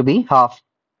happens to be half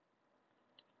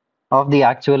of the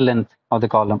actual length of the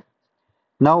column.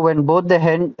 Now, when both the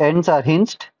ends are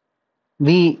hinged,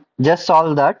 we just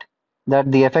solve that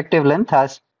the effective length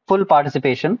has full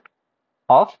participation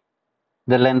of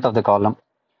the length of the column.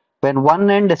 When one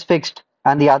end is fixed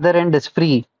and the other end is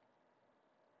free,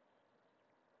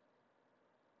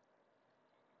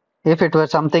 if it were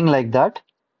something like that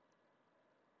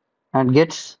and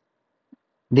gets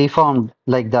deformed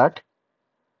like that,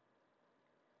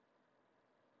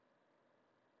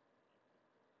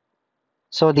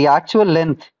 so the actual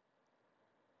length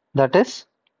that is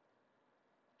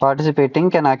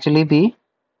participating can actually be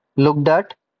looked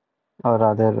at, or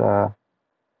rather,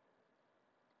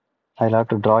 I'll have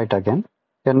to draw it again,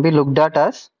 can be looked at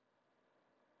as,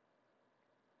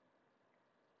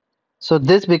 so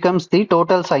this becomes the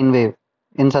total sine wave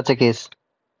in such a case.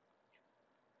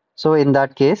 So in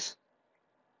that case,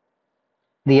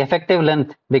 the effective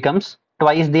length becomes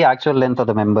twice the actual length of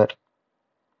the member.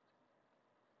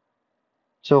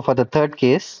 So for the third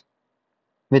case,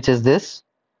 which is this,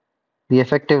 the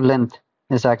effective length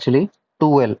is actually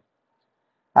 2L.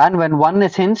 And when one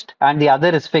is hinged and the other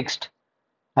is fixed,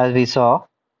 as we saw,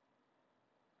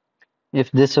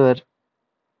 if this were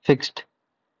fixed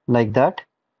like that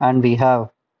and we have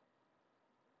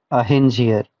a hinge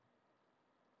here.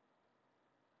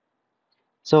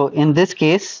 So in this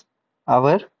case,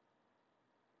 our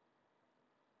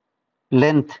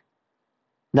length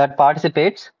that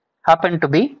participates happen to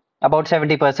be about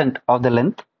 70% of the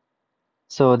length.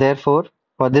 So therefore,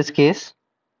 for this case,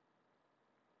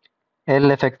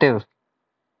 L effective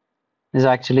is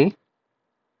actually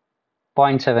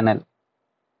 0.7 L.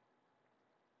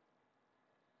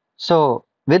 So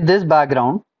with this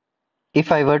background,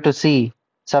 if I were to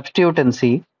substitute and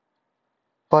see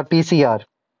for PCR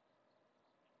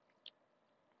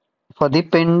for the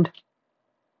pinned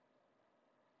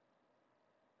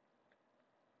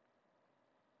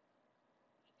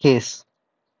case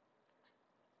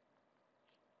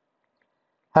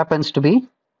happens to be,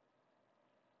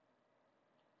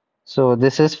 so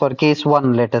this is for case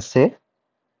 1, let us say,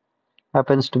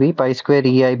 happens to be pi square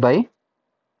EI by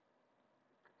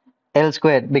L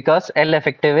squared, because L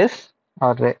effective is,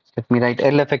 or let me write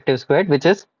L effective squared, which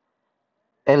is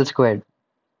L squared.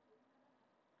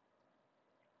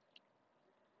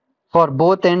 For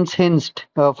both ends hinged,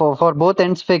 for both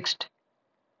ends fixed,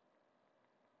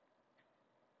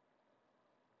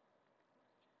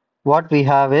 what we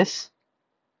have is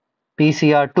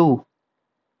PCR2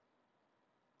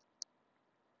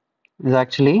 is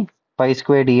actually pi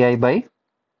squared EI by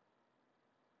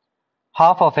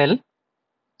half of L.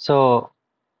 So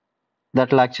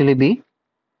that will actually be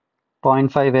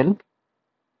 0.5 L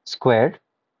squared.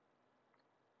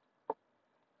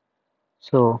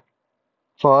 So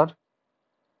for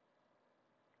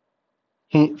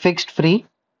fixed free,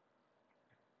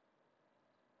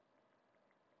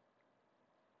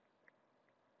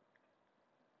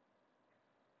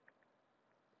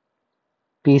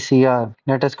 PCR,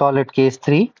 let us call it case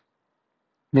 3,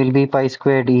 will be pi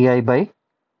squared EI by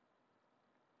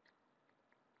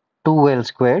 2L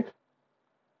squared.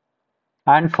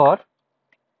 And for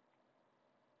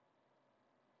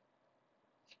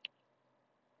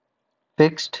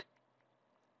fixed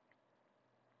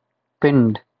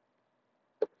pinned,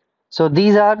 so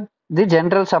these are the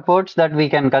general supports that we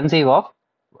can conceive of.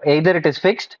 Either it is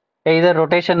fixed, either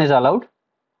rotation is allowed,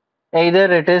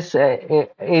 either it is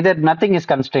either nothing is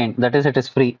constrained, that is, it is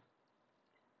free.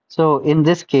 So in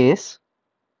this case,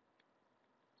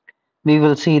 we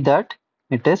will see that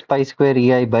it is pi square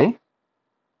EI by,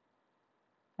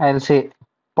 I'll say,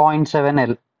 0.7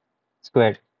 L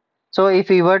squared. So if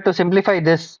we were to simplify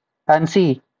this and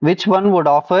see which one would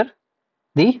offer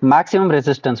the maximum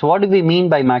resistance, what do we mean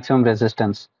by maximum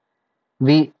resistance?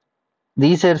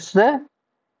 This is the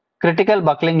critical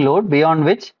buckling load beyond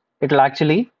which it will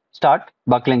actually start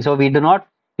buckling. So we do not,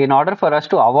 in order for us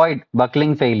to avoid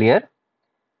buckling failure,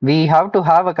 we have to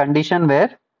have a condition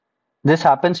where this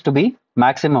happens to be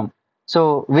maximum.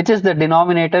 So which is the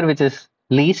denominator which is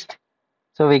least?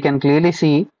 So we can clearly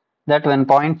see that when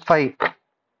 0.5,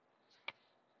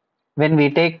 when we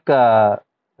take a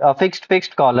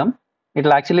fixed column, it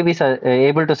will actually be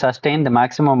able to sustain the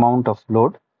maximum amount of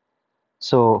load.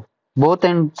 So both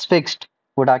ends fixed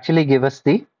would actually give us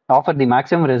offer the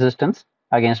maximum resistance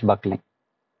against buckling.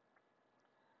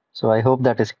 So I hope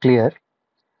that is clear.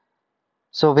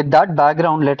 So with that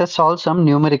background, let us solve some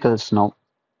numericals now.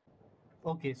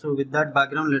 Okay, so with that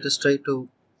background, let us try to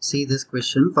see this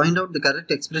question. Find out the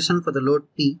correct expression for the load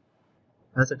P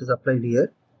as it is applied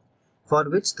here, for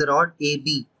which the rod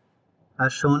AB,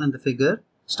 as shown in the figure,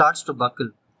 starts to buckle.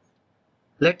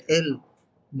 Let L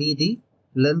be the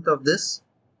length of this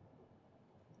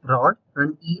rod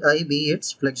and EI be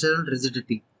its flexural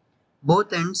rigidity.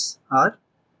 Both ends of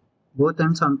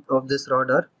this rod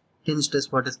are hinged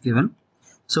as what is given.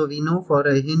 So we know for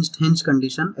a hinge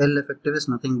condition, L effective is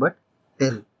nothing but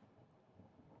L.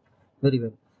 Very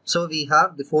well. So we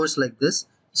have the force like this.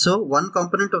 So one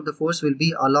component of the force will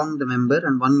be along the member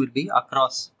and one will be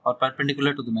across or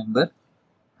perpendicular to the member.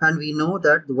 And we know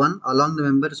that the one along the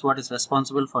member is what is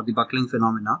responsible for the buckling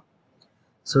phenomena.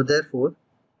 So therefore,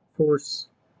 force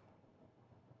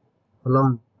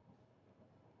along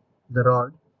the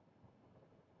rod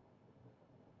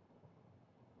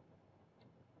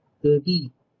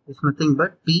AB is nothing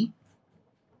but P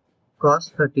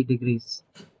cos 30 degrees.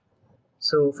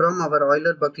 So from our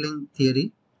Euler buckling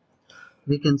theory,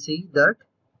 we can see that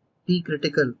P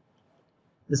critical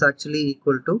is actually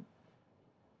equal to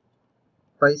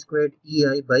pi squared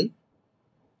EI by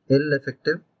L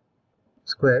effective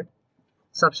squared.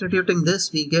 Substituting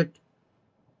this, we get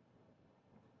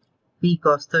P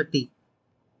cos 30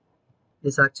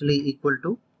 is actually equal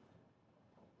to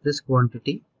this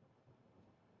quantity,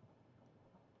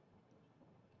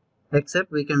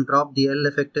 except we can drop the L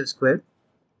effective squared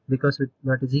because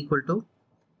that is equal to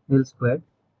L squared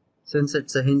since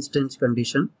it's a hinge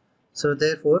condition. So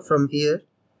therefore from here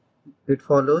it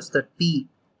follows that P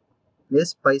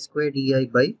is pi squared EI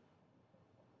by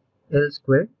L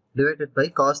squared divided by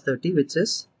cos 30, which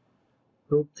is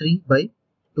root 3 by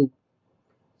 2.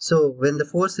 So when the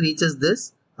force reaches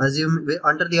this,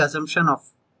 under the assumption of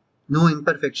no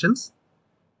imperfections,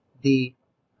 the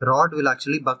rod will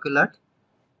actually buckle at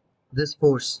this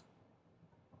force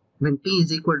when T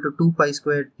is equal to 2 pi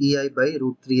squared EI by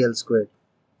root 3 L squared,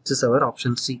 which is our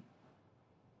option C.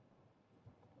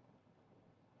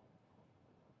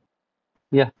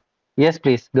 Yeah. Yes,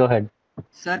 please go ahead.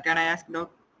 Sir, can I ask now?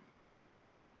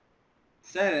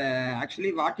 Sir,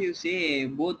 actually, what you say,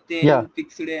 both Yeah. n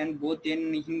fixed and both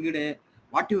n hinged,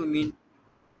 what you mean?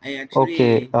 I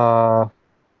Okay. actually,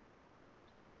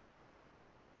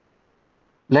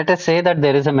 Let us say that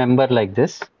there is a member like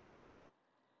this.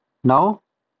 Now,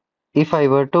 if I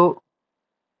were to,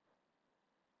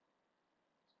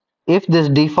 if this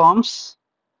deforms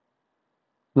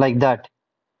like that,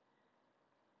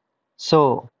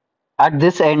 so at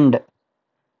this end,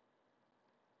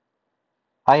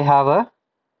 I have a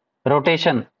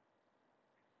rotation,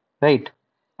 right?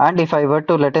 And if I were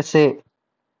to, let us say,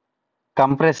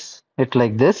 compress it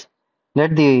like this,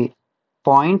 let the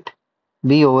point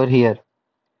be over here,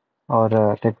 or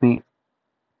let me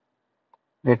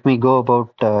go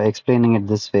about explaining it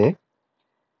this way.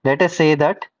 Let us say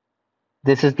that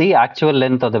this is the actual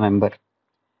length of the member,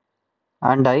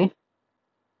 and I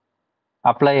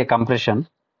apply a compression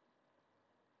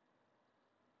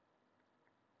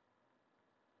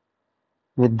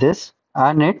with this,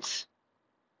 and its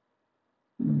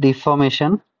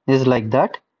deformation is like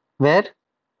that, where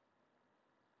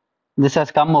this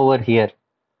has come over here.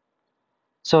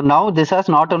 So now this has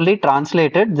not only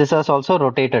translated, this has also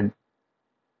rotated,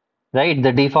 right?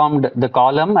 The deformed, the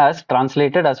column has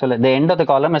translated as well as the end of the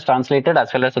column is translated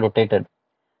as well as rotated.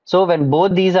 So when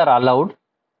both these are allowed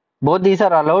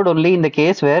only in the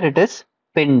case where it is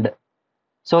pinned.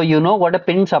 So you know what a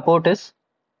pin support is?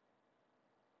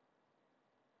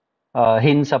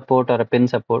 Hinge support or a pin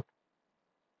support.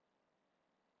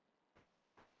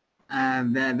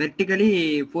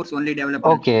 vertically force only developed.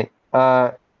 Okay.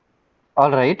 All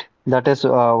right. That is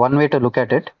one way to look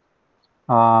at it.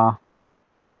 Uh,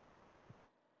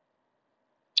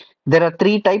 there are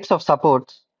three types of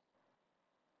supports.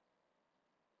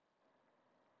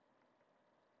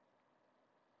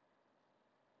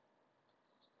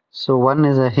 So one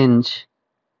is a hinge,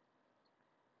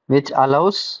 which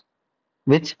arrests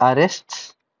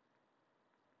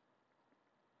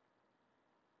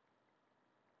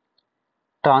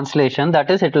translation.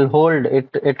 That is, it will hold it.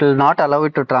 It will not allow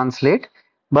it to translate,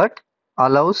 but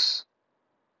allows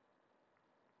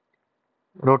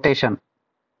rotation.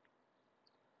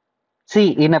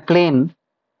 See, in the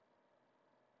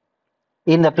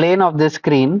plane of this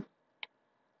screen,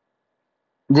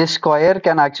 this square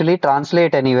can actually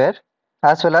translate anywhere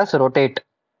as well as rotate.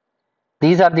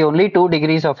 These are the only 2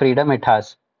 degrees of freedom it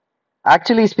has.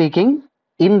 Actually speaking,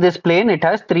 in this plane, it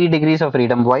has 3 degrees of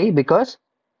freedom. Why? Because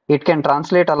it can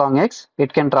translate along x,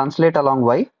 it can translate along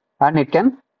y, and it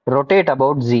can rotate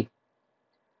about z.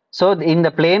 So in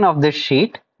the plane of this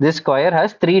sheet, this square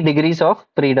has 3 degrees of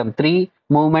freedom, 3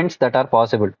 movements that are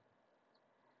possible.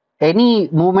 Any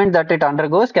movement that it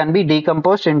undergoes can be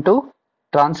decomposed into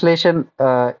translation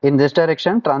in this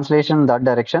direction, translation in that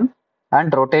direction,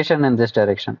 and rotation in this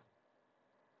direction.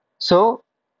 So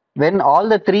when all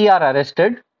the three are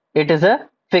arrested, it is a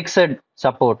fixed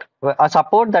support. A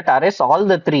support that arrests all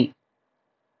the three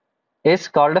is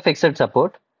called a fixed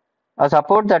support. A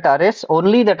support that arrests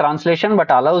only the translation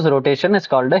but allows rotation is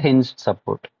called a hinged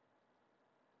support.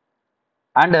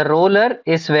 And a roller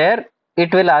is where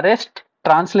it will arrest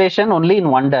translation only in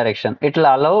one direction. It will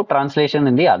allow translation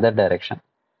in the other direction.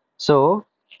 So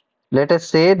let us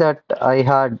say that I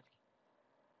had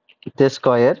this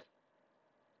square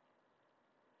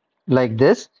like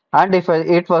this, and if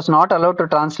it was not allowed to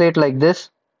translate like this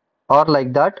or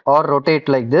like that or rotate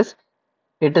like this,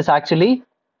 it is actually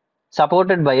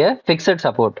supported by a fixed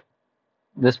support,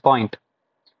 this point.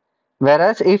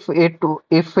 Whereas if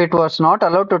it was not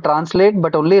allowed to translate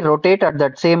but only rotate at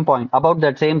that same point, about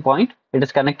that same point, it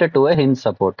is connected to a hinge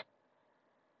support.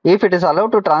 If it is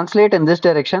allowed to translate in this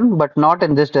direction but not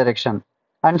in this direction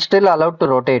and still allowed to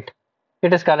rotate,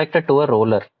 it is connected to a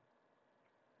roller,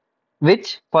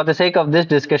 which for the sake of this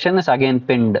discussion is again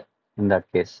pinned in that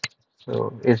case.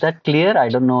 So is that clear? I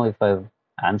don't know if I've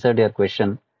answered your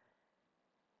question.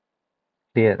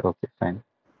 Clear? Okay, fine.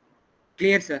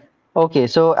 Clear, sir. Okay,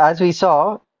 so as we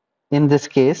saw in this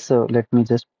case, so let me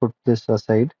just put this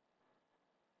aside.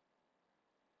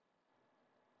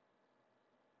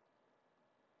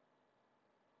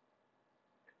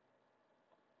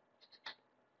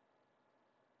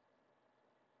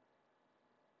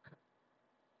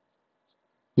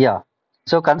 Yeah.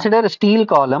 So consider a steel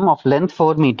column of length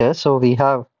 4 meters. So we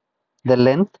have the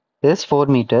length is 4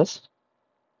 meters.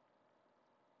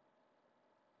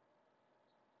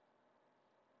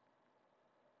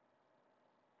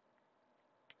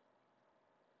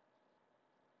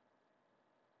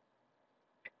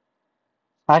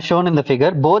 As shown in the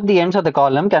figure, both the ends of the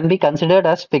column can be considered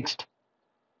as fixed.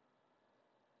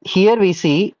 Here we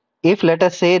see, if let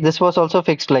us say this was also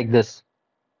fixed like this.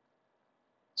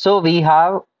 So we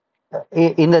have,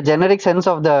 in the generic sense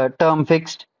of the term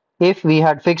fixed, if we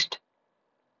had fixed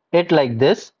it like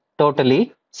this,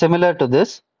 totally similar to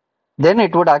this, then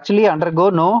it would actually undergo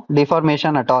no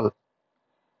deformation at all,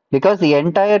 because the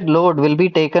entire load will be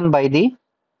taken by the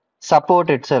support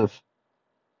itself.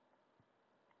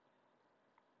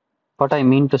 What I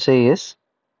mean to say is,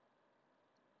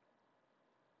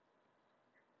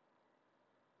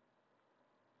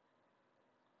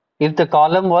 if the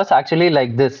column was actually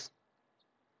like this,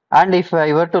 and if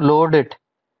I were to load it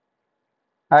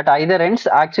at either ends,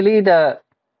 actually the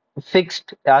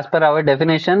fixed, as per our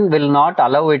definition, will not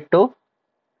allow it to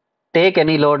take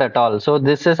any load at all. So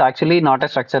this is actually not a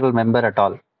structural member at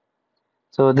all.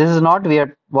 So this is not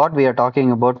what we are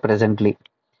talking about presently.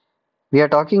 We are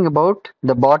talking about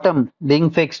the bottom being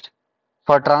fixed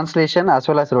for translation as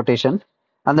well as rotation.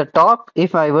 And the top,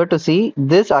 if I were to see,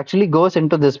 this actually goes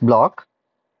into this block,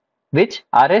 which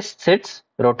arrests its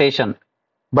rotation,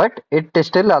 but it is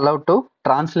still allowed to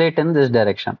translate in this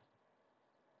direction.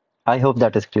 I hope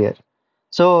that is clear.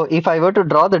 So if I were to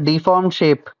draw the deformed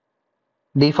shape,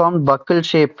 deformed buckle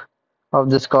shape of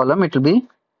this column, it will be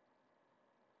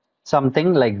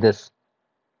something like this,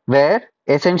 where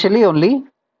essentially only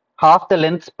half the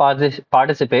length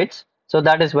participates. So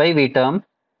that is why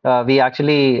we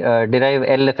actually derive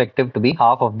L effective to be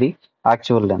half of the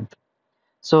actual length.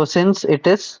 So since it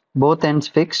is both ends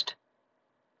fixed,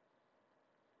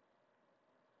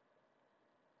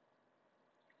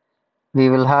 we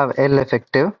will have L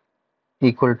effective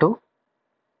equal to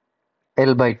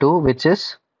L by 2, which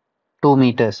is 2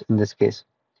 meters in this case.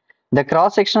 The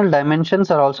cross-sectional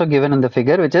dimensions are also given in the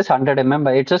figure, which is 100 mm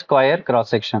by, it's a square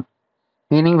cross-section.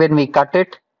 Meaning when we cut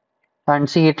it and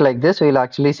see it like this, we'll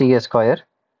actually see a square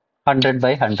 100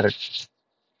 by 100.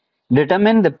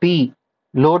 Determine the P,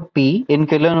 load P in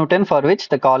kilonewton for which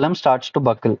the column starts to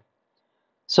buckle.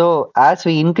 So as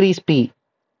we increase P,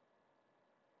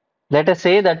 let us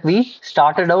say that we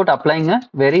started out applying a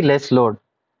very less load.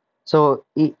 So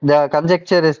the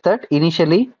conjecture is that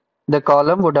initially the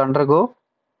column would undergo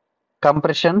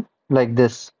compression like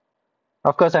this.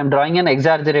 Of course, I'm drawing an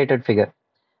exaggerated figure.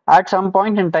 At some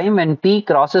point in time when P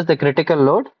crosses the critical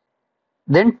load,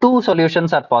 then two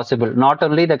solutions are possible. Not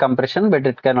only the compression, but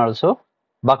it can also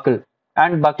buckle.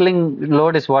 And buckling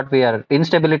load is what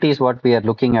instability is what we are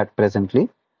looking at presently.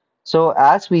 So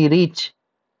as we reach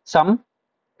some,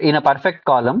 in a perfect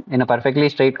column, in a perfectly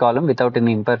straight column without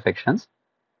any imperfections,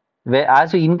 where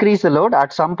as we increase the load,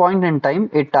 at some point in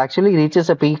time, it actually reaches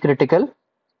a P critical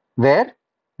where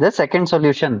the second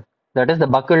solution, that is the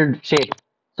buckled shape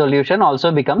solution,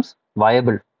 also becomes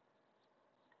viable.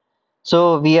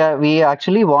 So we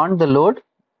actually want the load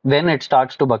when it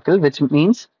starts to buckle, which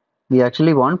means we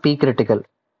actually want P critical.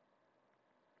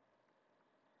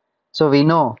 So we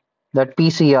know that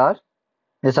PCR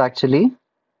is actually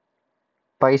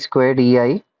pi squared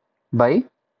EI by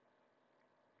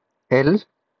L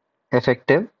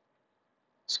effective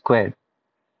squared.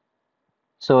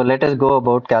 So let us go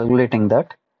about calculating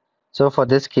that. So for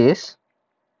this case,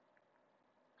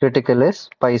 critical is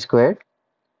pi squared.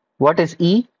 What is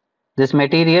E? This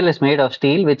material is made of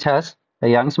steel which has a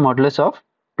Young's modulus of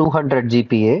 200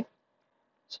 GPa.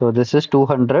 So this is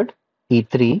 200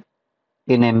 E3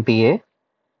 in MPa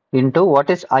into what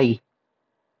is I?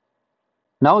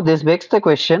 Now this begs the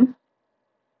question,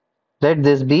 let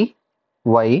this be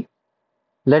Y,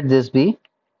 let this be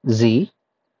Z.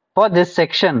 For this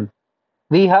section,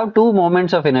 we have two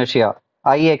moments of inertia,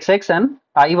 Ixx and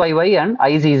Iyy and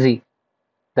Izz.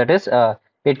 That is,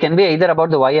 it can be either about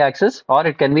the y-axis or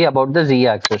it can be about the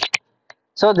z-axis.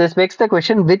 So this begs the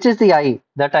question, which is the I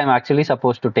that I'm actually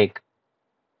supposed to take?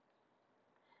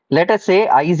 Let us say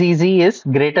Izz is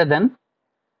greater than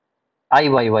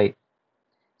Iyy.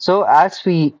 So as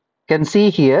we can see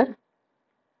here,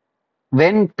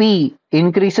 when P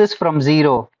increases from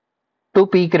 0 to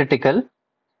P critical,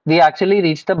 we actually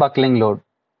reach the buckling load.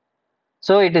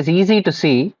 So it is easy to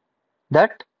see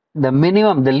that the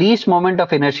minimum, the least moment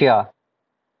of inertia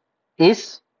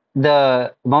is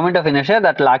the moment of inertia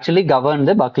that will actually govern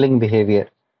the buckling behavior.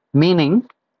 Meaning,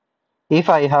 if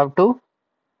I have to,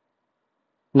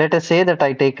 let us say that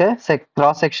I take a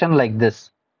cross section like this,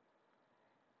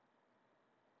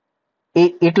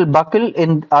 it will buckle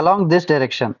in along this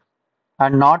direction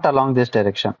and not along this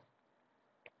direction,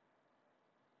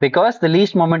 because the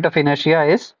least moment of inertia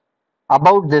is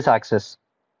about this axis,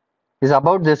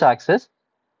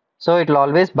 so it will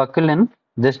always buckle in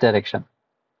this direction.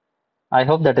 I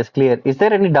hope that is clear. Is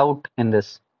there any doubt in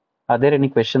this? Are there any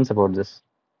questions about this?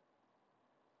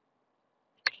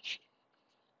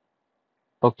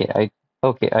 Okay,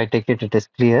 I take it is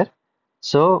clear.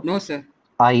 So No, sir.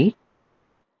 I,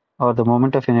 or the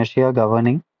moment of inertia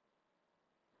governing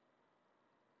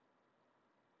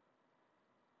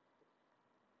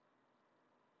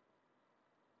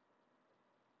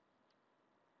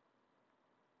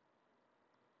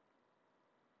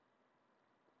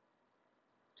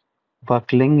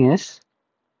buckling is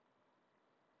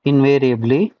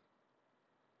invariably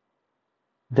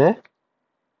the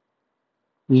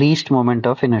least moment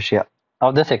of inertia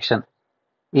of the section.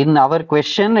 In our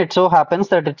question, it so happens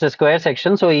that it's a square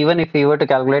section, so even if we were to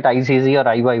calculate ICZ or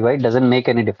IYY, it doesn't make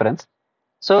any difference.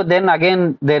 So then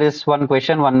again, there is one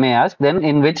question one may ask, then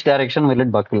in which direction will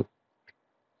it buckle?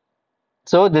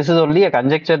 So this is only a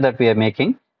conjecture that we are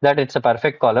making, that it's a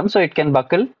perfect column, so it can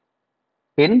buckle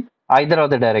in either of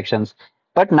the directions.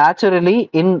 But naturally,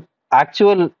 in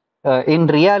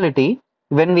reality,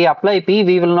 when we apply P,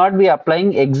 we will not be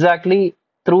applying exactly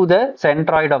through the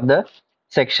centroid of the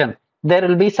section. There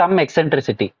will be some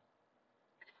eccentricity.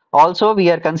 Also, we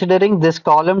are considering this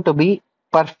column to be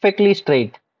perfectly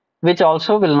straight, which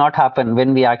also will not happen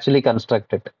when we actually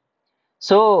construct it.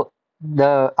 So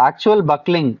the actual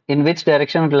buckling, in which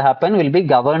direction it will happen, will be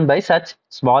governed by such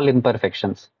small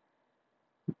imperfections.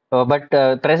 But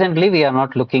presently we are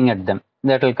not looking at them.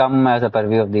 That will come as a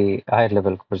purview of the higher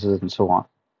level courses and so on.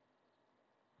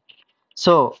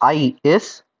 So I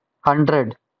is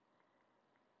 100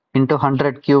 into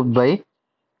 100 cubed by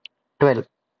 12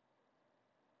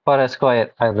 for a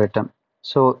square I have written.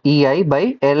 So EI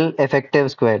by L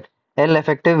effective squared. L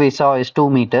effective we saw is 2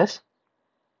 meters.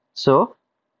 So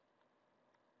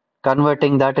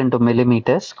converting that into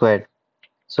millimeters squared.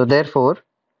 So therefore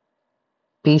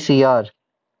PCR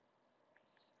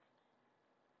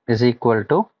is equal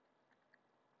to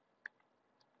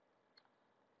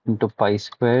into pi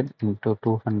squared into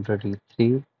 200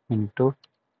 E3 into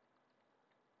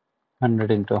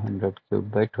 100 into 100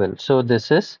 cubed by 12. So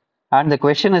this is, and the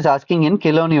question is asking in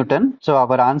kilonewton. So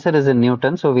our answer is in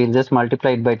Newton. So we'll just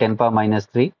multiply it by 10 power minus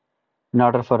 3 in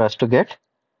order for us to get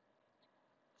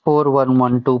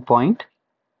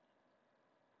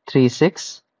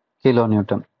 4112.36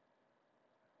 kilonewton.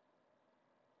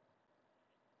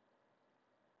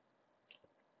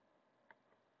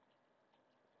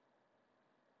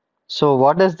 So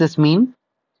what does this mean?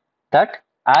 That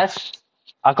as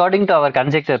according to our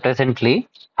conjecture presently,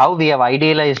 how we have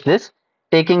idealized this,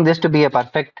 taking this to be a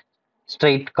perfect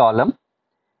straight column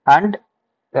and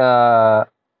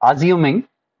assuming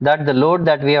that the load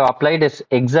that we have applied is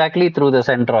exactly through the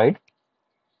centroid.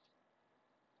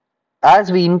 As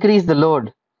we increase the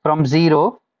load from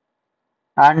 0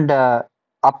 and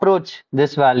approach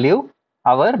this value,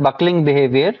 our buckling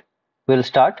behavior will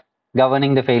start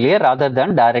governing the failure rather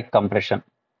than direct compression.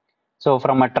 So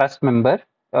from a truss member,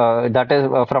 that is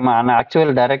from an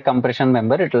actual direct compression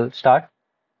member, it will start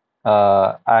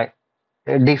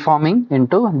deforming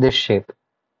into this shape.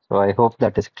 So I hope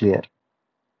that is clear.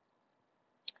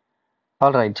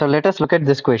 All right, so let us look at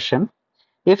this question.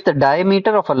 If the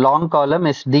diameter of a long column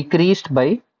is decreased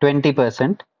by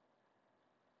 20%,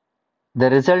 the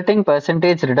resulting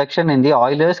percentage reduction in the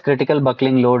Euler's critical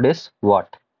buckling load is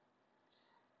what?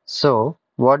 So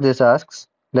what this asks,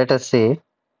 let us say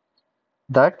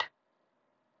that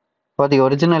for the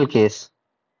original case,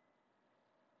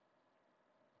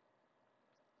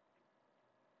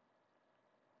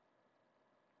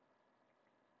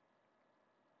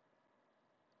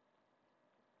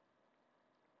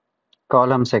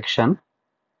 column section,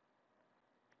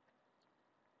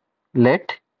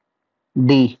 let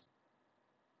D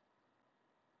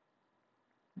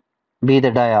be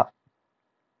the dia.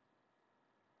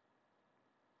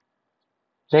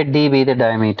 Let D be the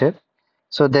diameter.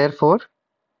 So therefore,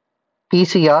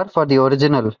 PCR for the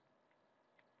original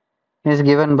is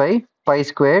given by pi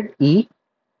squared E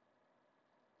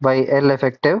by L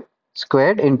effective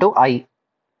squared into I.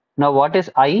 Now what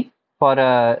is I for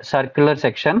a circular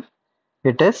section?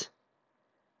 It is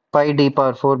pi d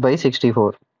power 4 by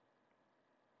 64.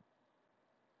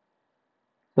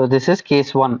 So this is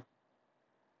case 1.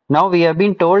 Now we have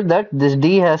been told that this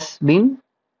D has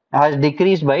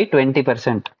decreased by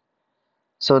 20%.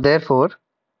 So therefore,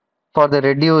 for the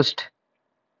reduced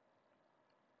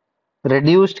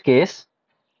case,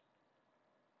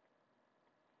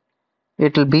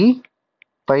 it will be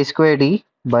pi squared E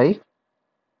by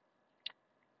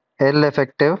L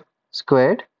effective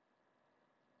squared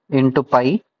into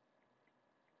pi.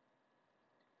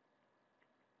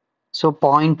 So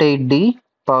 0.8 D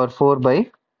power 4 by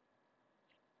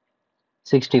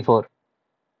 64.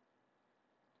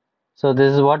 So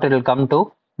this is what it will come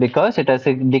to, because it has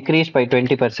decreased by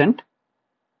 20%. It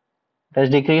has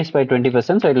decreased by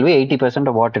 20%, so it will be 80%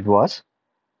 of what it was.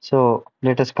 So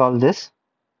let us call this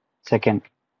second.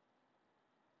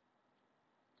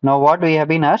 Now what we have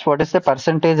been asked, what is the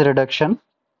percentage reduction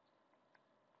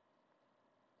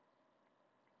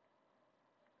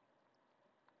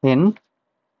in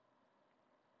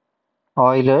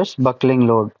Euler's buckling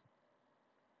load?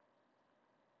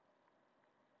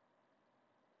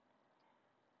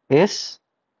 Is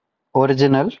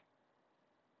original,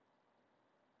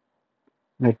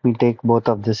 let me take both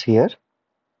of this here.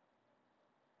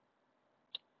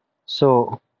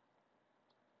 So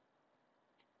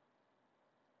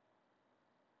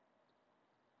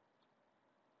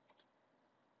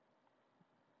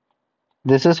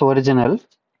this is original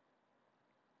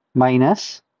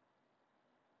minus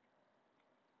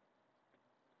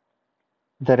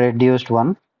the reduced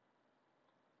one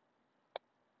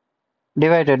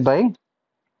divided by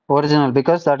original,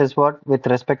 because that is what with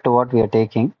respect to what we are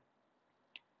taking,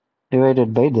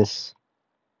 divided by this.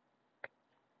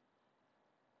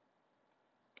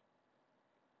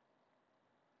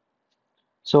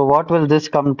 So what will this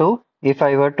come to? If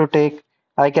I were to take,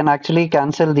 I can actually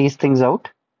cancel these things out.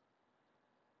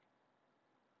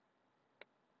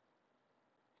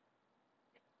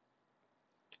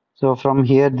 So from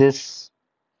here, this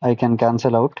I can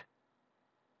cancel out.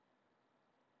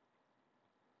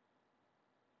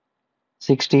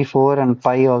 64 and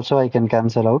pi also I can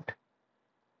cancel out.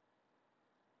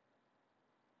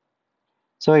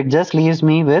 So it just leaves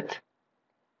me with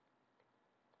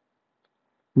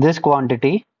this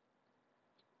quantity,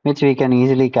 which we can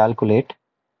easily calculate,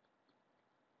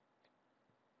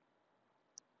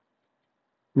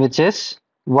 which is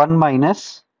 1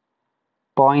 minus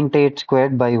 0.8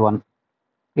 squared by 1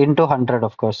 into 100,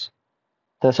 of course.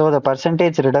 So the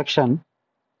percentage reduction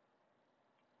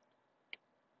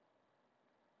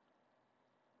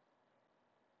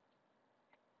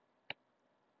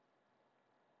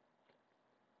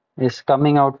is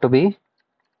coming out to be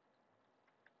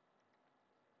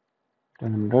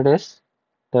 100 is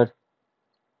that.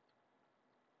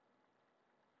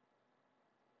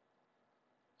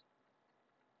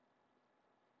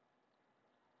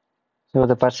 So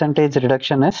the percentage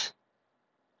reduction is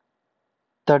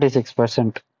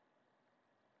 36%.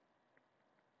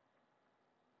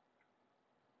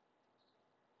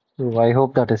 So I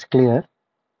hope that is clear.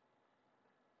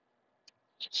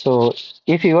 So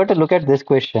if you were to look at this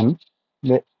question,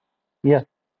 yeah,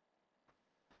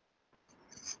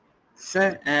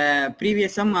 Sir,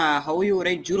 previous sum, how you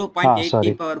write 0.8 d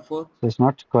sorry, power 4? it's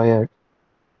not squared.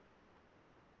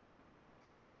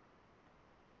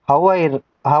 How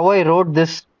I wrote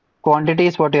this quantity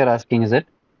is what you're asking, is it?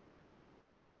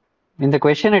 In the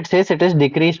question, it says it is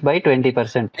decreased by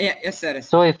 20%. Yeah, yes, sir. Yes, sir.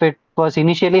 So if it was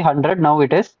initially 100, now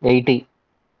it is 80.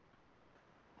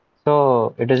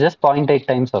 So it is just 0.8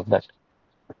 times of that.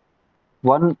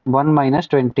 1 minus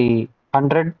 20,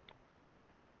 100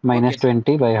 minus Okay, sir.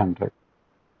 20 by 100.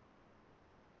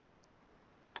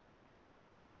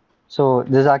 So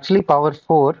this is actually power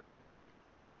 4.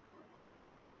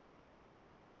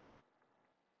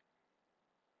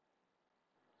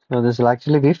 So this will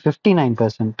actually be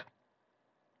 59%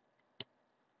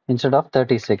 instead of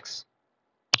 36.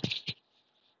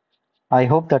 I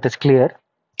hope that is clear.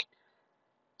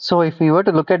 So if we were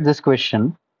to look at this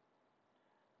question,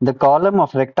 the column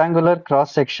of rectangular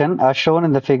cross section as shown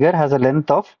in the figure has a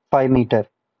length of 5 meter.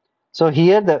 So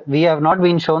here we have not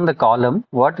been shown the column.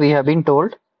 What we have been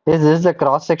told is this is the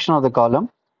cross section of the column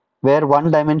where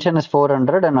one dimension is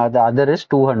 400 and the other is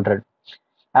 200.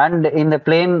 And in the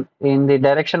plane, in the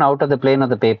direction out of the plane of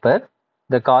the paper,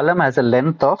 the column has a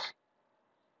length of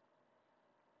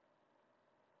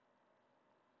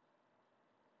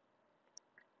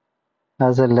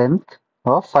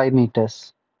 5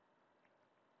 meters.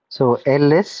 So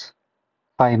L is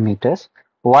 5 meters.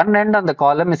 One end on the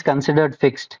column is considered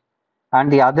fixed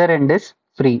and the other end is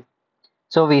free.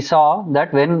 So we saw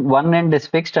that when one end is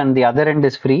fixed and the other end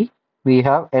is free, we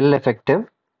have L effective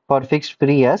for fixed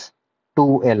free as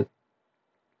 2L.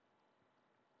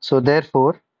 So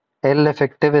therefore, L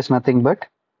effective is nothing but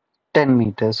 10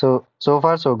 meters. So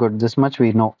far so good. This much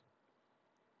we know.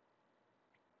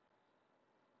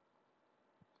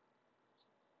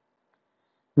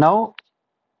 Now,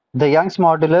 the Young's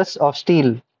modulus of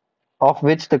steel of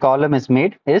which the column is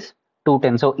made is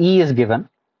 210. So E is given.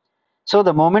 So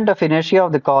the moment of inertia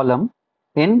of the column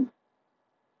in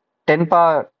 10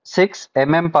 power 6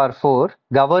 power 4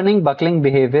 governing buckling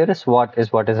behavior is what is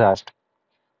asked.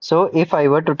 So if I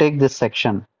were to take this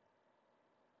section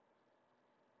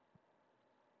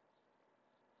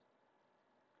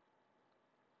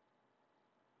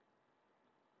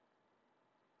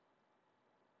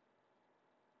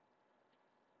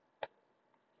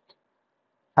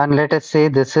and let us say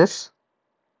this is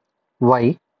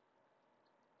Y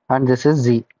and this is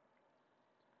Z.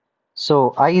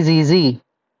 So IZZ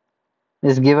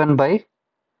is given by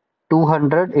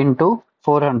 200 into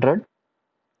 400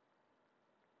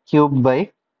 cubed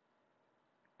by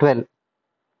 12,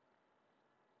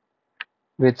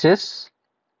 which is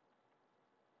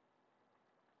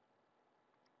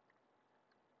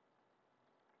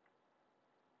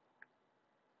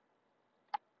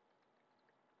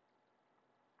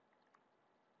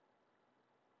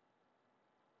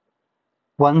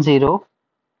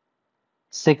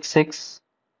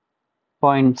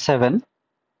 1066.7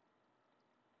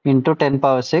 into 10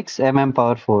 power 6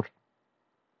 power 4.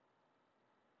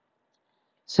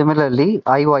 Similarly,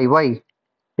 IYY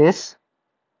is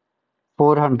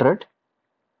 400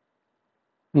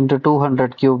 into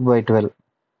 200 cubed by 12,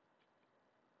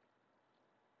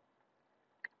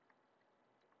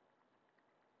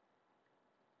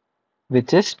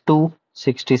 which is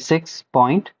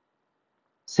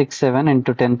 266.67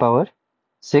 into 10 power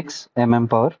 6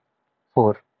 power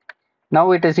 4.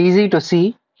 Now it is easy to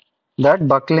see that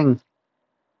buckling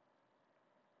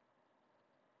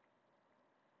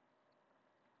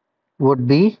would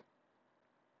be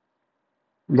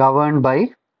governed by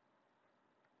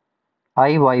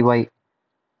IYY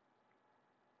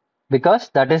because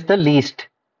that is the least.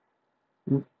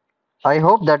 I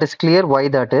hope that is clear why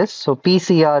that is. So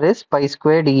PCR is pi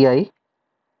squared EI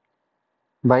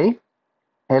by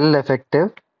L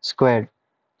effective squared.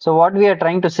 So what we are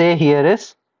trying to say here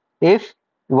is if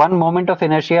one moment of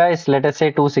inertia is, let us say,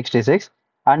 266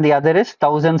 and the other is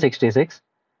 1066.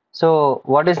 So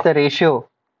what is the ratio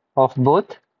of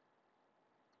both?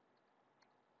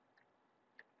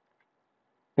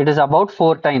 It is about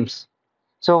 4 times.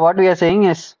 So what we are saying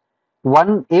is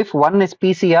if one is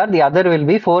PCR, the other will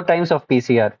be 4 times of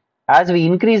PCR. As we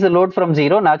increase the load from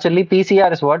 0, naturally PCR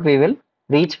is what we will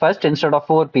reach first instead of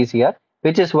 4 PCR,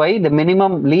 which is why the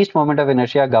minimum least moment of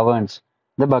inertia governs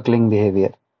the buckling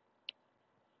behavior.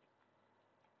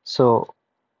 So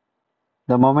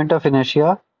the moment of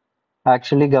inertia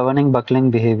actually governing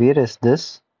buckling behavior is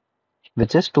this,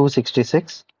 which is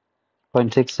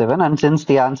 266.67, and since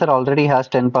the answer already has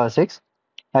 10 power 6,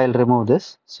 I'll remove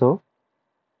this. So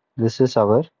this is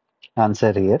our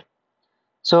answer here.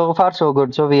 So far so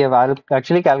good. So we have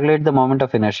actually calculated the moment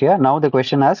of inertia. Now the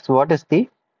question asks what is the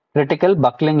critical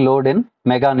buckling load in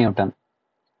meganewton.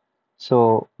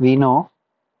 So we know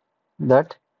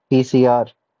that PCR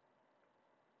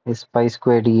is pi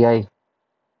squared EI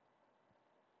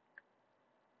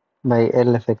by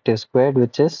L effective squared,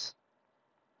 which is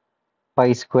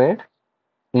pi squared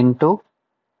into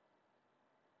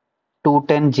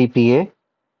 210 GPa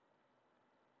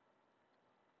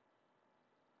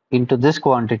into this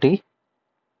quantity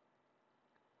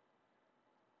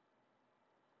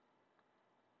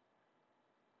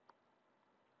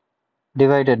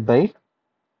divided by,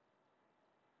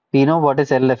 we know what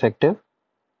is L effective,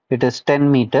 it is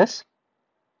 10 meters,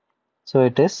 so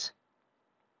it is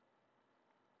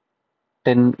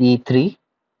 10E3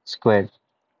 squared.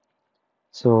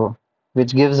 So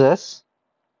which gives us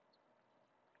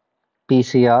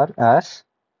PCR as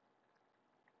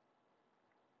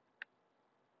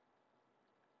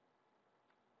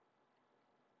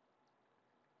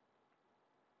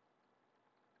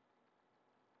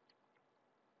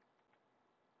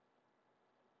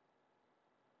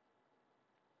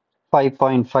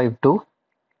 5.52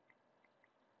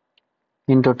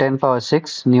 into 10 power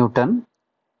 6 Newton,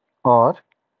 or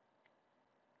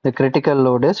the critical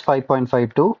load is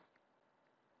 5.52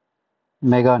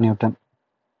 meganewton.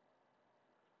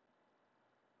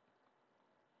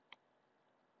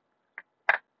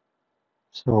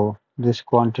 So this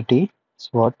quantity is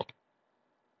what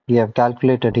we have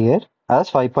calculated here as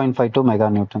 5.52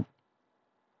 meganewton.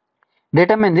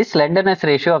 Determine the slenderness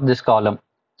ratio of this column.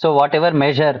 So whatever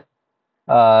measure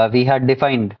we had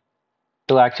defined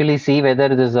to actually see whether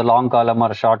this is a long column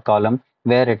or a short column,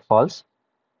 where it falls.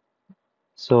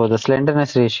 So the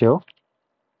slenderness ratio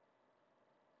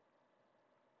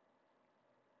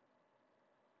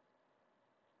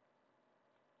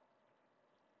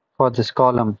for this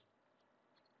column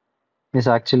is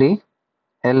actually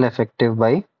L effective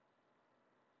by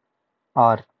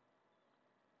R,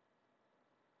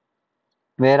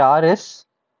 where R is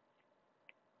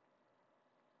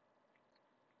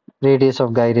radius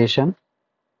of gyration,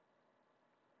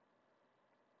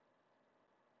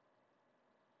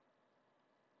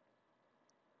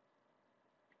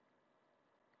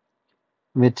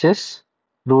 which is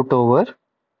root over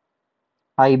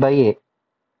I by A,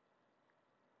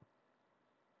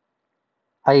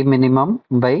 I minimum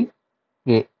by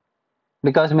A,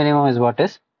 because minimum is what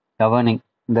is governing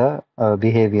the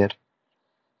behavior.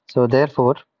 So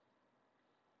therefore,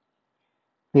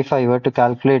 if I were to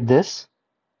calculate this,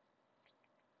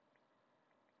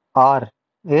 R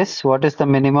is, what is the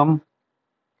minimum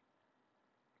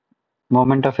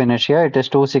moment of inertia? It is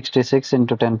 266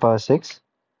 into 10 power 6.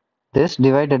 This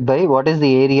divided by what is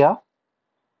the area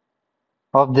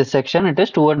of this section? It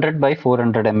is 200 by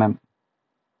 400 mm.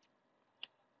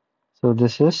 So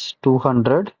this is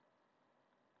 200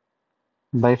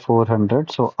 by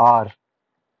 400. So R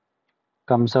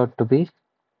comes out to be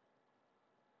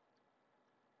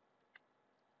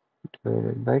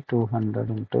divided by 200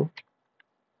 into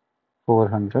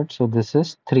 400. So this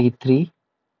is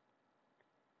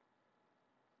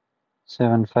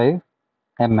 3375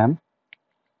 mm.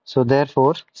 So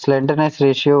therefore, slenderness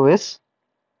ratio is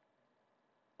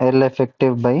L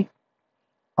effective by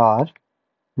R,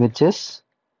 which is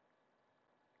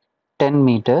 10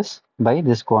 meters by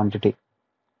this quantity.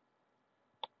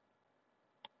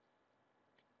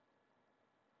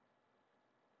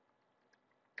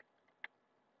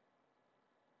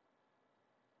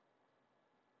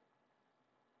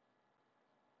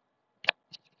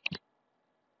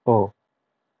 Oh,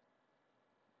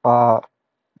 uh,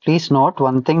 please note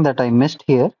one thing that I missed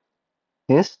here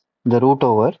is the root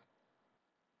over.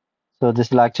 So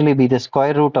this will actually be the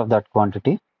square root of that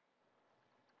quantity.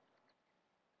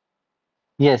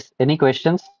 Yes, any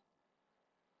questions?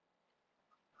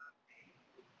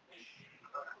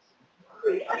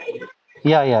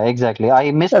 Yeah, exactly. I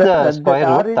missed the That square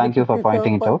root. R is Thank you for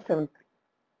pointing it out. 57.7.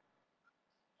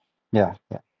 Yeah.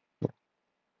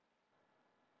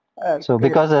 So Clear.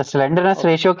 because the slenderness Okay.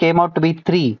 ratio came out to be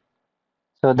 3,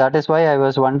 so that is why I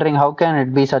was wondering how can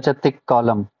it be such a thick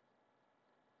column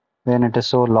when it is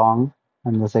so long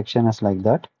and the section is like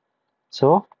that.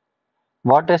 So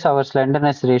what is our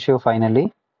slenderness ratio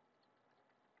finally?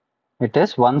 It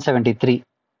is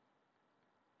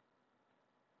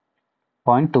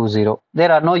 173.20.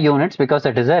 There are no units because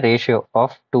it is a ratio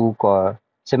of two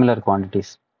similar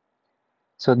quantities.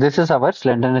 So this is our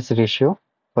slenderness ratio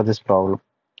for this problem.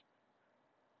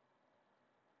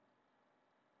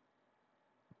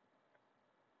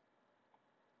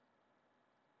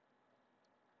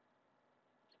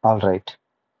 All right.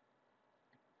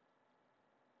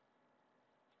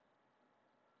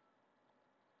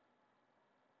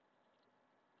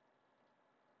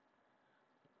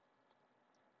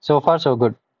 So far so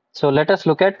good. So let us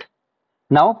look at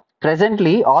now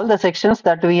presently all the sections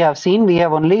that we have seen, we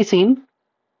have only seen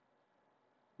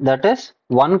That is,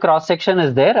 one cross section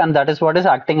is there, and that is what is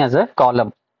acting as a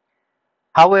column.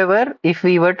 However, if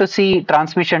we were to see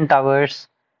transmission towers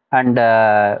and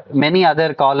many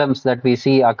other columns that we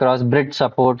see across bridge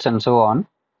supports and so on,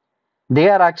 they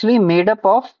are actually made up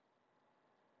of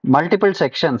multiple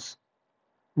sections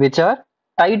which are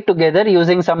tied together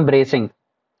using some bracing.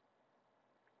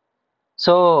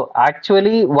 So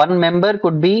actually one member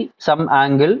could be some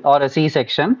angle or a C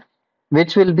section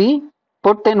which will be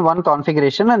put in one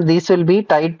configuration, and these will be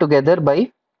tied together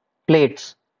by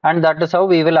plates, and that is how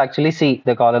we will actually see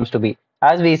the columns to be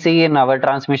as we see in our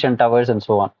transmission towers and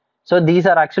so on. So these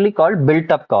are actually called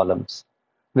built up columns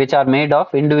which are made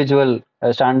of individual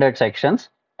standard sections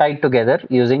tied together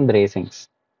using bracings.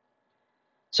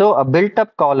 So a built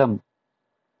up column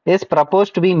is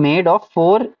proposed to be made of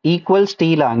four equal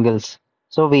steel angles.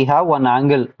 So we have one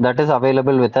angle that is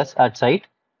available with us at site,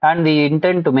 and we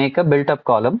intend to make a built-up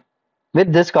column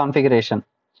with this configuration.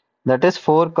 That is,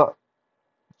 four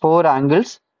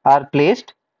angles are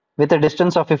placed with a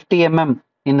distance of 50 mm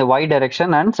in the y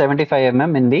direction and 75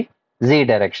 mm in the z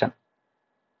direction.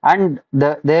 And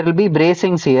there will be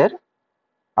bracings here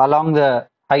along the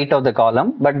height of the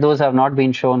column, but those have not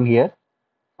been shown here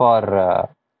for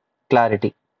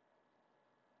clarity.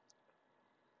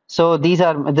 So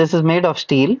this is made of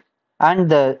steel, and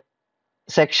the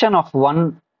section of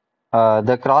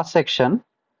the cross section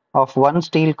of one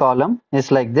steel column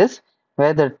is like this,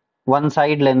 where the one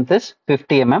side length is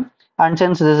 50 mm, and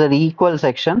since this is an equal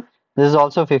section, this is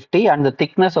also 50, and the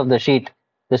thickness of the sheet,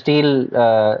 the steel,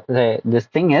 this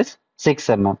thing is 6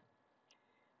 mm.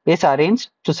 Is arranged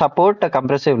to support a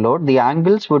compressive load. The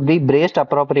angles would be braced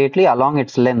appropriately along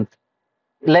its length.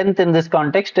 Length in this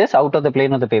context is out of the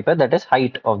plane of the paper, that is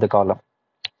height of the column.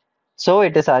 So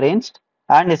it is arranged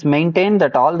and is maintained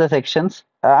that all the sections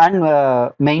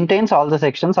maintains all the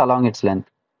sections along its length.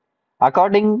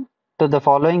 According to the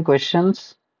following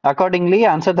questions, accordingly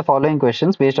answer the following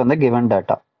questions based on the given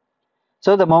data.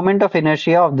 So the moment of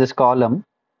inertia of this column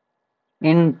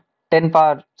in 10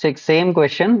 power 6, same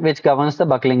question which governs the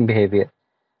buckling behavior.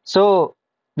 So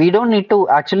we don't need to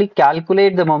actually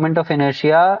calculate the moment of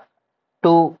inertia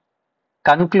to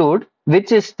conclude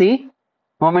which is the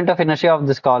moment of inertia of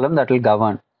this column that will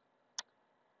govern.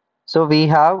 So we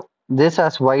have this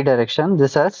as y direction,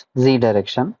 this as z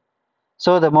direction.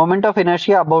 So the moment of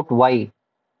inertia about y,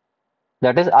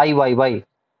 that is Iyy,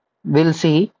 we'll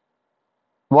see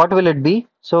what will it be.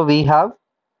 So we have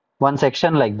one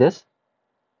section like this.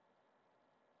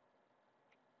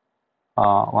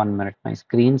 1 minute, my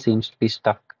screen seems to be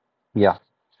stuck. Yeah.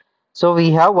 So we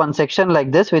have one section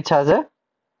like this which has a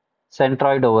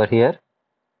centroid over here.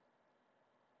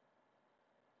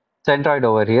 Centroid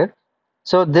over here.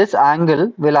 So this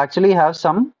angle will actually have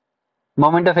some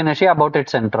moment of inertia about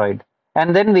its centroid.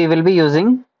 And then we will be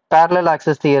using parallel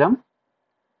axis theorem,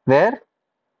 where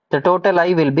the total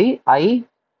I will be I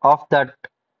of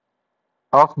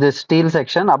this steel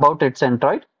section about its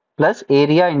centroid plus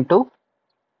area into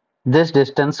this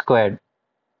distance squared.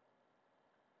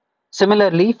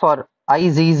 Similarly, for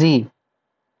IZZ,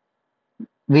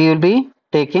 we will be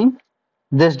taking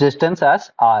this distance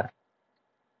as R.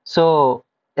 So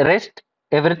rest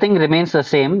everything remains the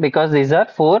same because these are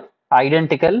four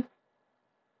identical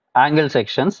angle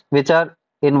sections which are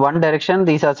in one direction,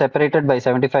 these are separated by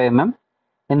 75 mm.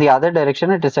 In the other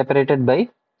direction, it is separated by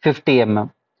 50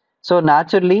 mm. So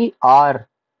naturally, R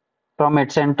from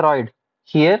its centroid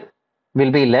here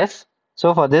will be less.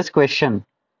 So for this question,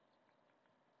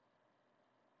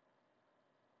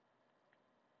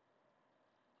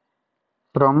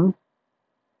 from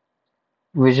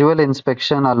visual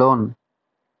inspection alone,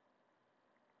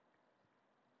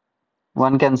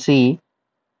 one can see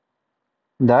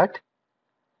that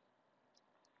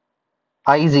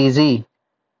IZZ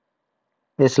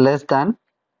is less than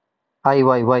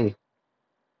IYY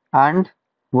and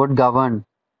would govern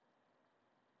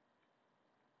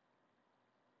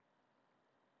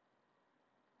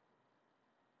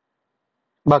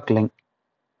buckling.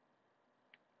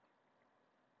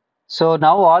 So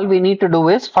now all we need to do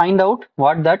is find out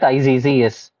what that IZZ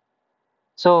is.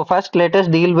 So first let us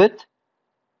deal with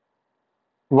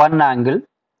one angle,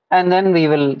 and then we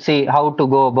will see how to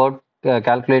go about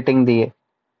calculating the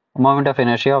moment of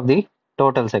inertia of the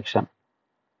total section.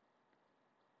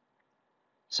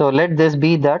 So let this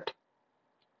be that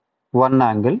one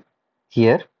angle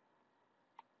here.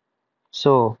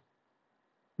 So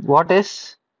what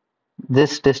is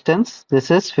this distance? This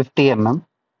is 50 mm,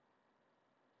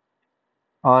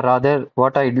 or rather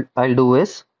what I'll do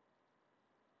is,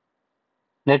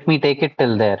 let me take it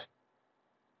till there.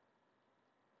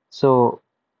 So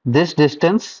this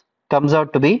distance comes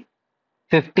out to be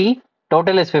 50,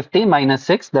 total is 50 minus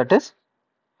 6, that is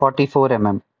 44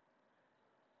 mm.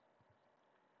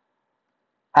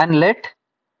 And let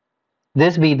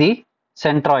this be the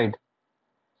centroid.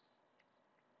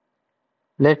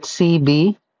 Let C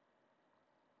be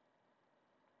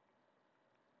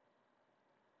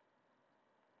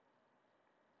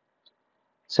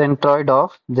centroid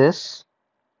of this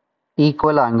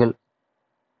equal angle.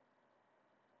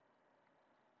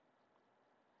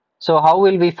 So how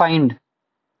will we find,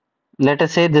 let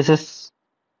us say this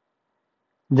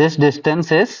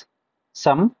distance is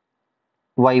some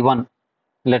y1,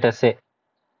 let us say.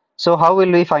 So how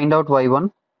will we find out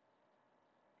y1?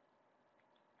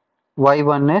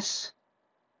 Y1 is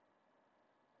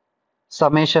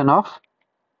summation of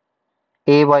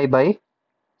ay by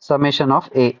summation of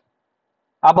a,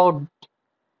 about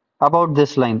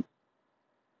this line.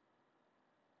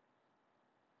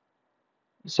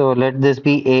 So let this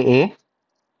be AA.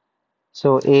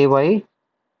 So AY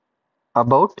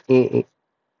about AA.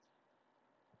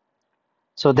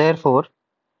 So therefore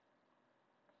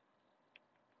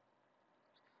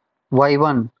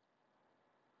Y1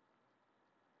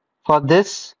 for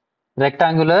this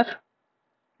rectangular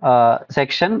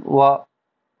section,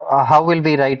 how will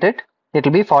we write it? It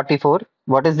will be 44.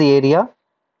 What is the area?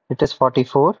 It is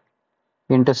 44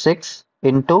 into 6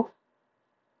 into,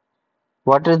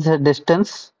 what is the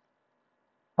distance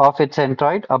of its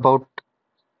centroid? About,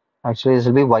 actually this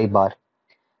will be Y bar.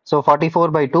 So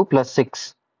 44 by 2 plus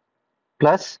 6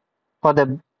 plus, for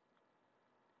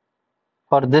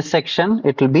this section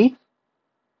it will be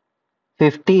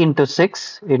 50 into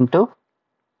 6 into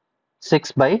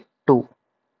 6 by 2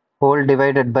 whole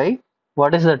divided by,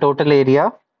 what is the total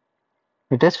area?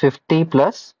 It is 50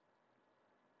 plus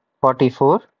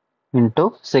 44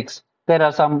 into 6. There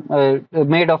are some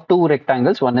made of two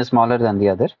rectangles, one is smaller than the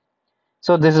other.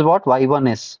 So this is what y1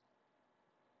 is,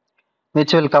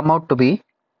 which will come out to be,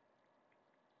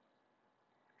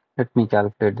 let me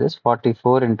calculate this,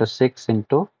 44 into 6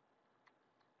 into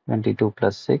 22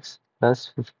 plus 6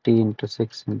 plus 50 into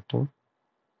 6 into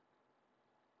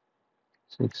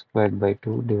 6 squared by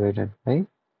 2 divided by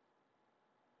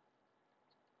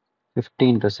 50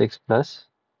 into 6 plus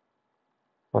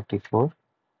 44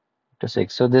 into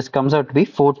 6. So this comes out to be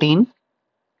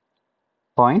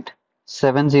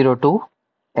 14.702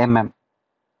 mm.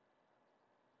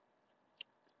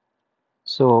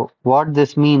 So what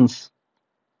this means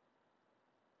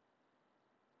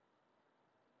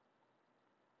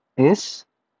is,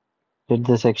 let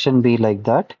the section be like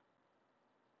that.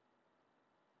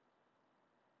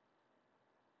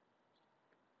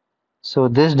 So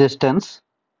this distance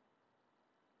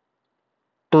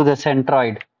to the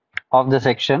centroid of the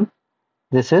section,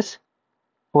 this is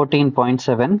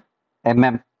 14.7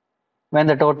 mm, when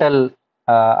the total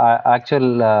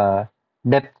actual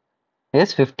depth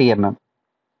is 50 mm.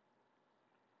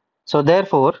 So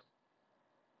therefore,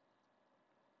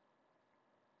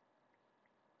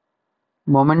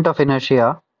 moment of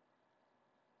inertia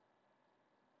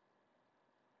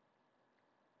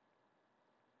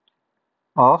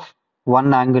of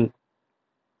one angle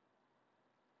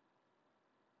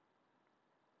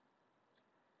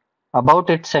about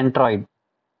its centroid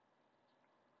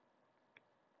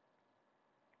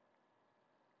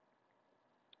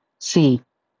C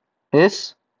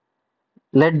is,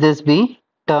 let this be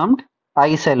termed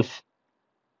I self.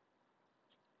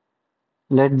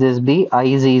 Let this be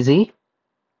IZZ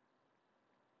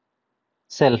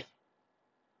self.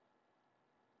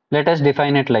 Let us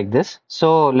define it like this.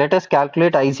 So let us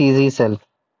calculate IZZ self.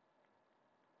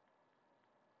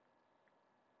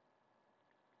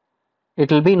 It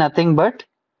will be nothing but,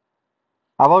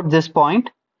 about this point,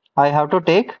 I have to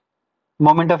take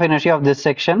moment of inertia of this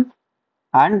section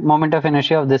and moment of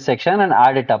inertia of this section and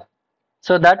add it up.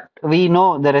 So that we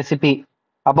know the recipe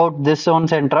about this zone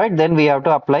centroid, then we have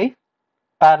to apply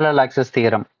parallel axis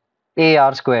theorem,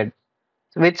 AR squared,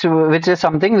 which is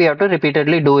something we have to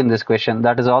repeatedly do in this question.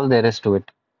 That is all there is to it.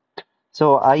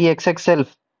 So IXX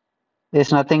self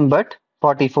is nothing but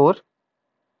 44,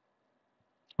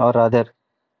 or rather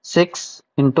 6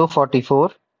 into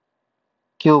 44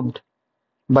 cubed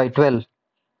by 12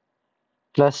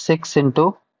 plus 6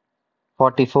 into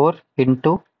 44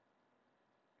 into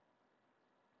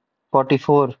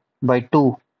 44 by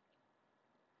 2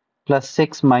 plus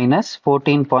 6 minus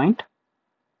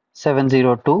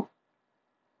 14.702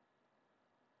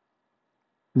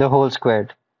 the whole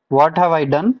squared. What have I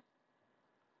done?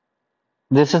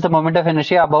 This is the moment of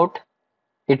inertia about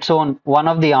its own, one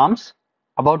of the arms,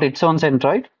 about its own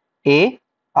centroid, A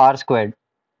r squared,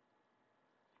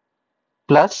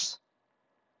 plus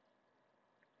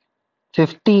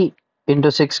 50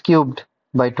 into 6 cubed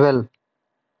by 12.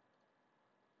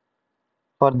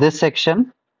 For this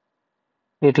section,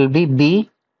 it will be b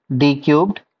d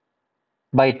cubed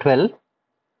by 12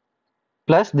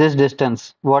 plus this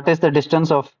distance. What is the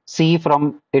distance of C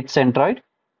from its centroid?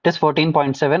 It is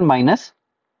 14.7 minus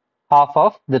half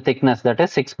of the thickness, that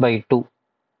is 6 by 2.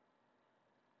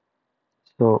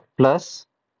 So plus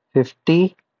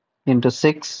 50 into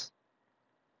 6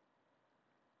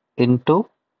 into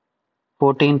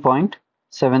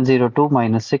 14.702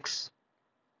 minus 6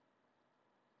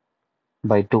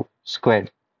 by 2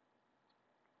 squared.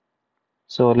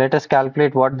 So let us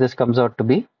calculate what this comes out to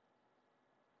be.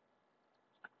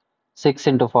 6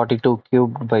 into 42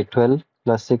 cubed by 12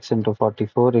 plus 6 into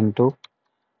 44 into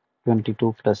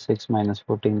 22 plus 6 minus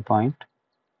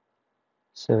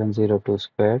 14.702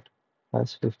 squared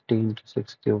plus 50 into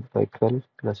 6 cubed by 12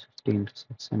 plus 50 into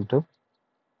 6 into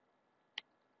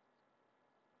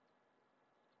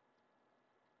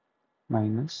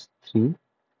minus 3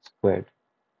 squared.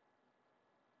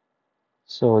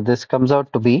 So this comes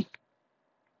out to be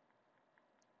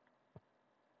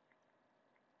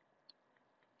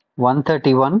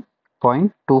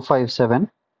 131.257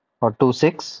 or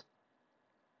 26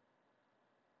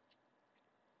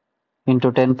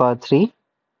 into 10 power 3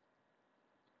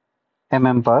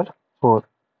 mm power 4.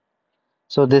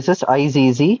 So this is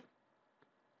IZZ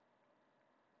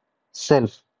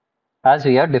self as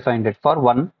we have defined it for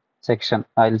one section.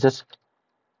 I'll just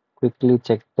quickly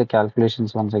check the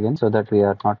calculations once again so that we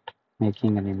are not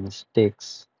making any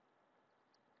mistakes.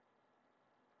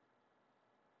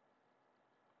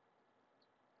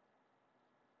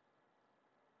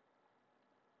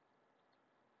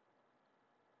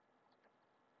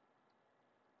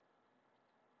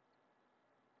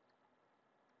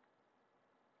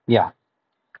 Yeah.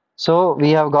 So we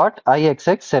have got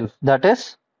IXX self, that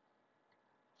is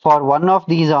for one of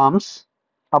these arms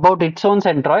about its own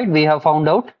centroid we have found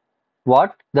out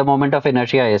what the moment of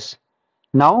inertia is.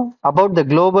 Now about the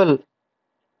global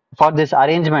for this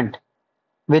arrangement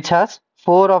which has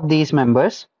four of these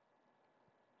members,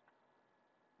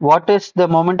 what is the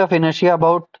moment of inertia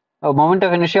about moment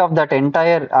of inertia of that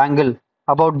entire angle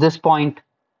about this point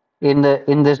in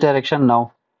this direction?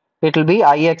 Now it will be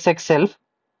Ixx self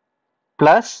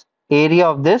plus area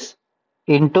of this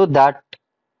into that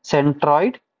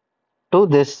centroid to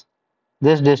this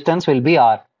distance will be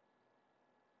r,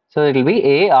 so it will be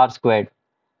a r squared.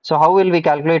 So how will we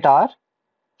calculate r?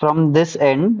 From this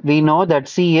end we know that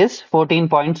C is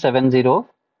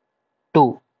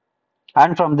 14.702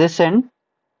 and from this end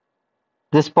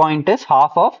this point is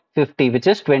half of 50, which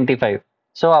is 25.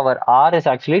 So our r is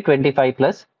actually 25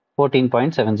 plus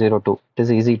 14.702. It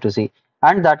is easy to see,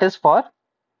 and that is for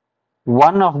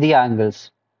one of the angles.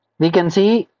 We can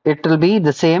see it will be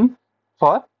the same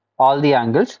for all the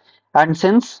angles, and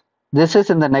since this is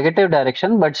in the negative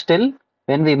direction, but still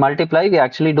when we multiply we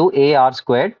actually do a r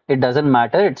squared. It doesn't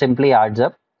matter, it simply adds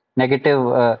up.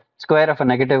 Negative square of a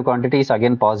negative quantity is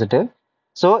again positive.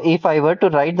 So if I were to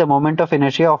write the moment of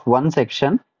inertia of one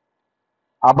section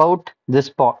about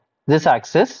this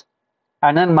axis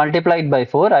and then multiplied by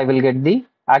 4, I will get the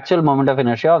actual moment of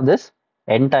inertia of this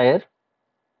entire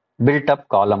built up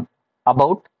column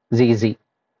about ZZ,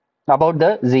 about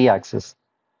the Z axis.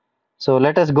 So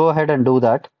let us go ahead and do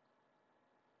that.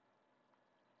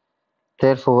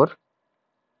 Therefore,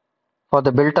 for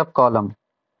the built up column,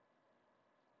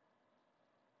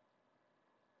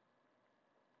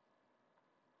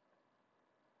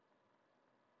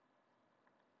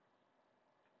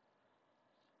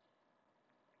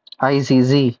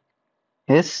 IZZ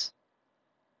is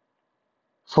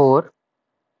 4,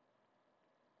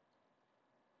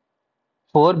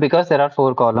 4 because there are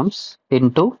 4 columns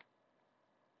into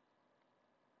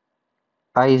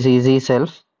IZZ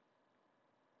self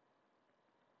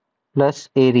plus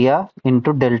area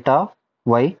into delta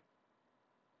Y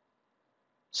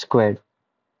squared.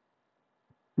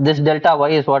 This delta Y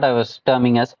is what I was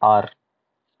terming as R.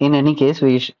 In any case,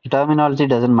 terminology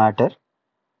doesn't matter.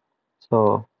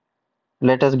 So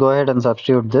let us go ahead and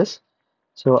substitute this.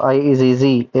 So I is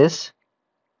easy is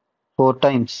 4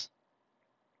 times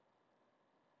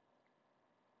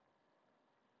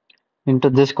into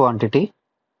this quantity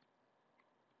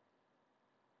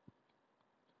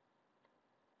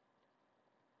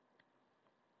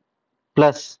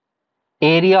plus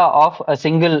area of a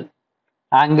single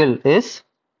angle is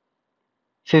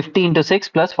 50 into 6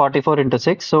 plus 44 into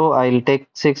 6. So I'll take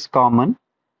 6 common.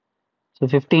 So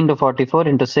 50 into 44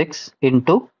 into 6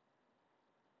 into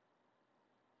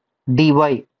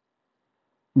dy.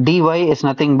 Dy is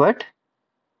nothing but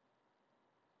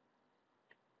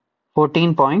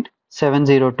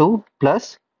 14.702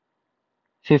 plus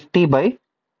 50 by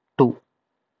 2.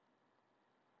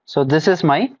 So this is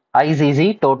my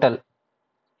IZZ total.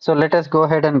 So let us go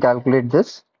ahead and calculate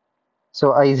this.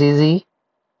 So IZZ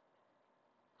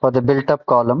for the built up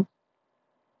column,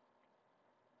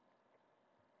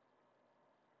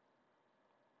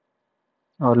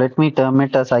 or let me term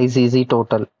it as IZZ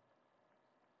total,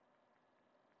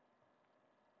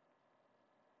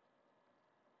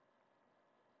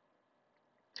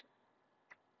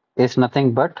 is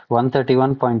nothing but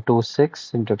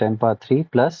 131.26 into 10 power 3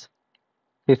 plus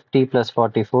 50 plus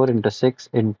 44 into 6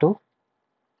 into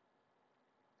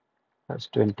plus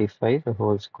 25 the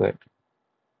whole square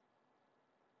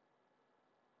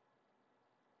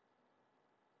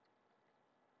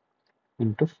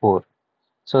into 4.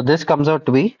 So this comes out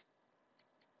to be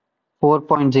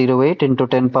 4.08 into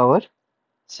 10 power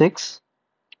 6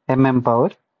 mm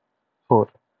power 4.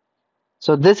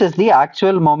 So this is the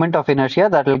actual moment of inertia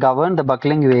that will govern the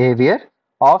buckling behavior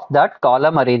of that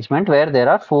column arrangement where there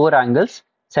are 4 angles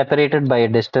separated by a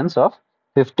distance of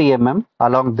 50 mm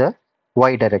along the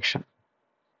y direction.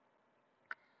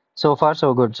 So far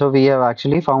so good. So we have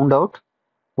actually found out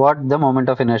what the moment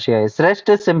of inertia is. Rest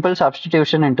is simple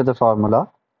substitution into the formula,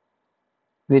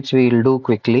 which we will do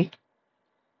quickly.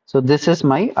 So this is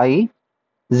my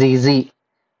IZZ,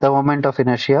 the moment of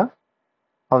inertia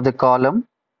of the column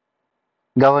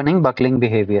governing buckling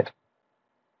behavior.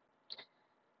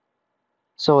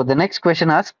 So the next question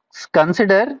asks,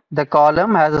 consider the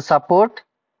column has a support.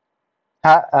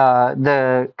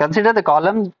 Consider the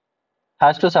column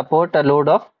has to support a load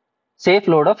of safe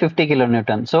load of 50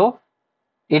 kilonewton. So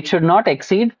it should not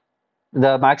exceed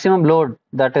the maximum load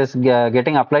that is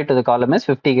getting applied to the column is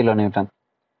 50 kilonewton.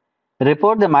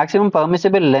 Report the maximum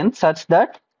permissible length such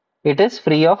that it is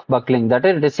free of buckling. That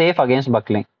is, it is safe against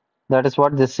buckling. That is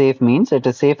what this safe means. It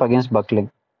is safe against buckling.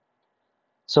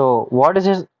 So what is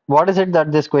it? What is it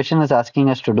that this question is asking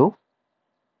us to do?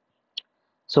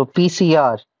 So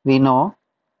PCR we know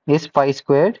is pi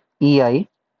squared EI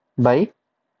by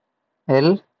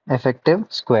L effective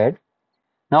squared.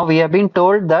 Now we have been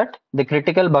told that the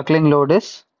critical buckling load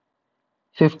is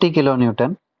 50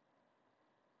 kilonewton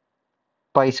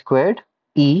pi squared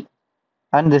E,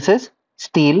 and this is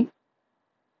steel.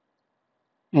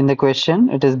 In the question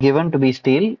it is given to be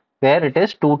steel where it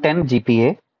is 210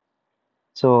 GPa.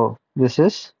 So this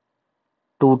is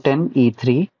 210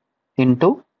 E3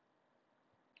 into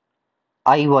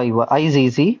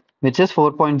IZZ, which is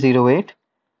 4.08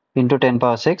 into 10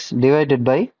 power 6 divided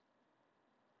by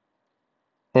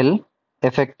L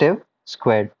effective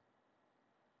squared.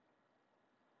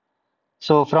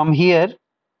 So from here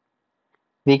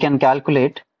we can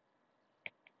calculate,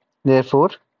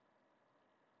 therefore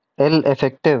L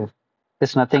effective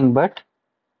is nothing but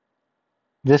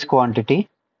this quantity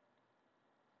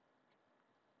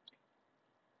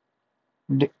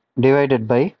divided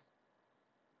by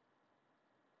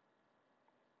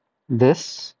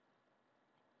this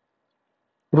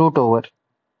root over.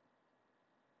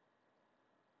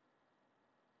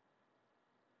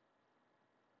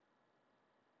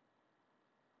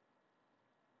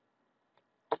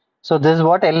 So this is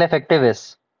what L effective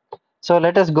is. So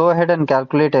let us go ahead and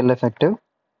calculate L effective,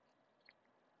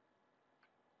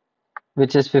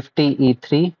 which is 50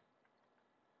 E3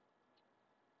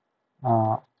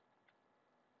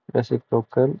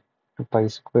 reciprocal to pi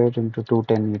squared into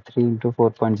 210 E3 into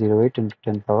 4.08 into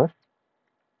 10 power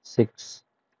 6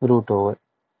 root over.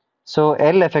 So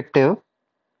L effective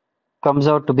comes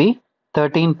out to be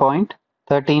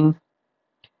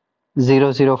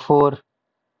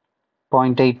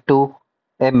 13.13004.82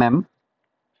 mm,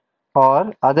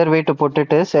 or other way to put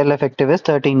it is L effective is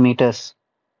 13 meters.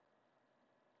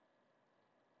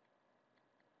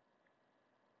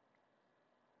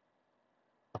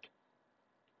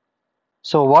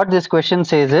 So what this question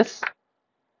says is,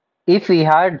 if we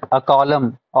had a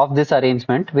column of this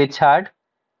arrangement which had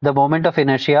the moment of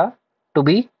inertia to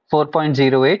be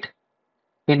 4.08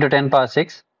 into 10 power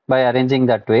 6 by arranging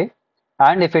that way,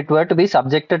 and if it were to be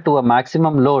subjected to a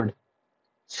maximum load,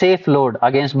 safe load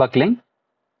against buckling,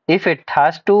 if it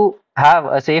has to have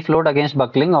a safe load against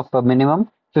buckling of a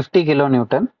minimum 50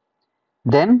 kilonewton,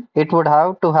 then it would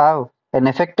have to have an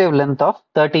effective length of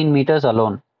 13 meters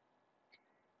alone.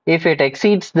 If it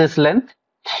exceeds this length,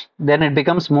 then it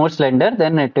becomes more slender,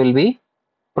 then it will be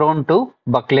prone to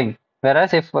buckling.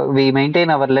 Whereas if we maintain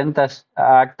our length as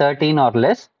at 13 or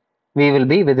less, we will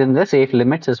be within the safe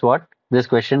limits, is what this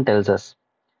question tells us.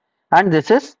 And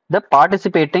this is the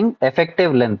participating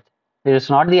effective length. It is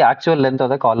not the actual length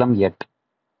of the column yet.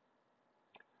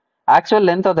 Actual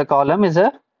length of the column is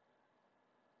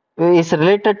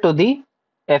related to the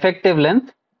effective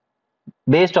length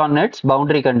based on its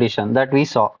boundary condition that we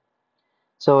saw.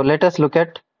 So let us look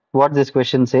at what this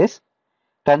question says.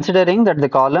 Considering that the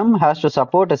column has to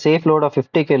support a safe load of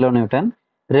 50 kilonewton,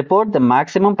 report the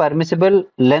maximum permissible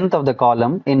length of the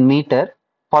column in meter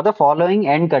for the following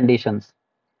end conditions.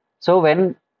 So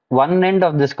when one end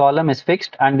of this column is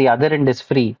fixed and the other end is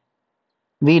free,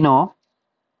 we know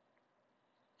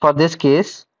for this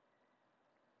case,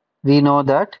 we know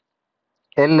that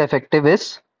L effective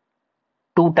is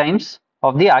 2 times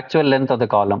of the actual length of the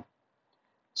column.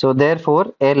 So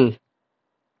therefore L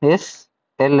is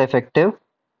L effective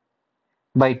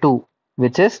by 2,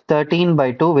 which is 13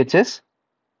 by 2, which is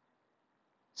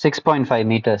 6.5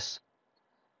 meters.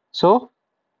 So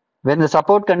when the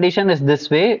support condition is this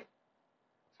way,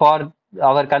 for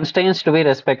our constraints to be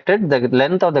respected, the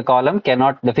length of the column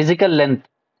cannot, the physical length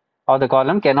of the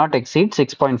column cannot exceed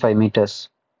 6.5 meters.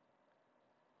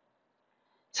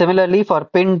 Similarly, for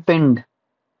pinned,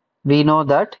 we know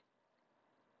that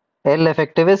L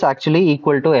effective is actually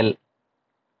equal to L,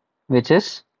 which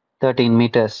is 13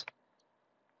 meters.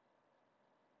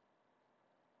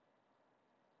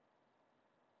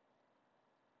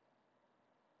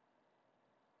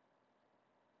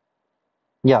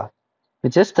 Yeah,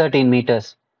 which is 13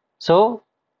 meters. So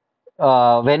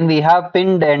when we have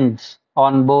pinned ends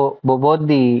on both when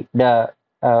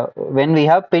we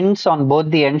have pins on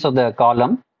both the ends of the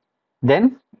column,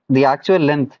 then the actual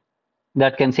length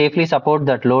that can safely support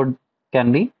that load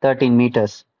can be 13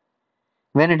 meters.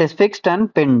 When it is fixed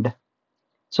and pinned,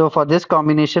 so for this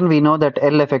combination, we know that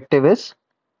L effective is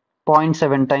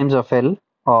 0.7 times of L,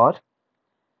 or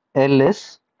L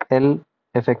is L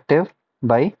effective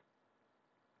by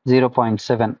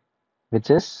 0.7, which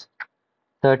is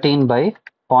 13 by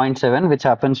 0.7, which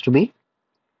happens to be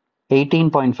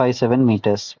 18.57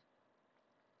 meters.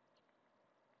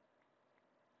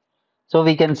 So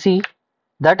we can see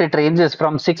that it ranges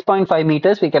from 6.5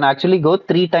 meters. We can actually go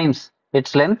 3 times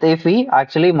its length if we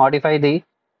actually modify the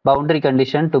boundary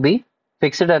condition to be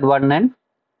fixed at one end,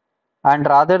 and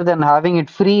rather than having it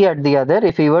free at the other,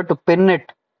 if we were to pin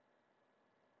it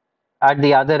at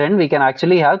the other end, we can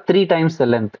actually have 3 times the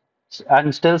length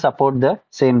and still support the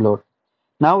same load.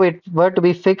 Now it were to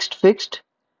be fixed,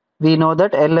 we know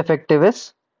that L effective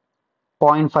is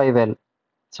 0.5 L.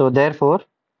 So therefore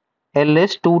L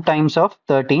is 2 times of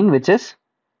 13, which is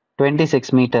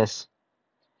 26 meters.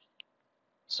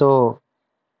 So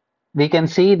we can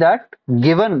see that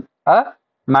given a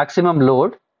maximum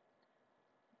load,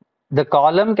 the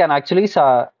column can actually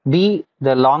be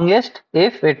the longest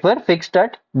if it were fixed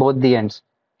at both the ends.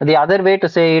 The other way to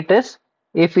say it is,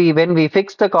 if we when we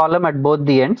fix the column at both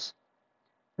the ends,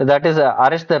 that is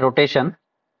arrest the rotation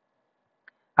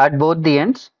at both the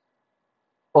ends,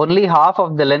 only half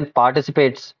of the length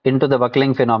participates into the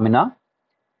buckling phenomena,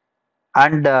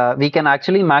 and we can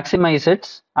actually maximize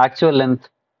its actual length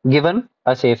given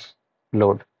a safe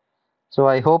load. So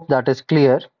I hope that is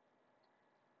clear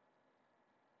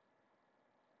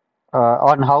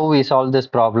on how we solve this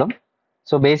problem.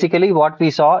 So basically what we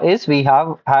saw is we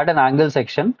have had an angle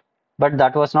section, but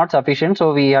that was not sufficient.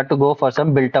 So we had to go for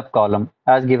some built up column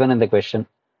as given in the question.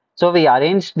 So we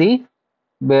arranged the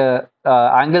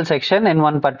angle section in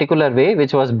one particular way,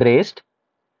 which was braced,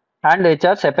 and which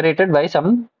are separated by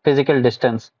some physical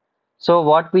distance. So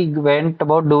what we went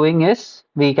about doing is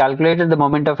we calculated the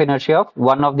moment of inertia of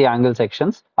one of the angle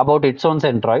sections about its own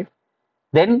centroid.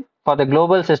 Then for the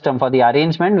global system, for the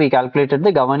arrangement, we calculated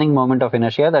the governing moment of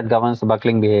inertia that governs the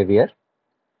buckling behavior.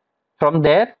 From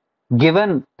there,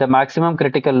 given the maximum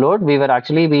critical load, we were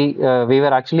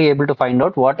actually able to find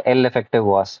out what L effective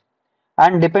was.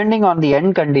 And depending on the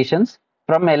end conditions,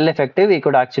 from L effective, we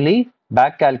could actually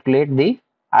back calculate the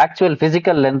actual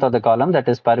physical length of the column that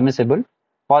is permissible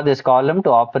for this column to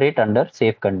operate under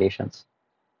safe conditions.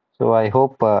 So I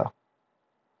hope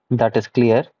that is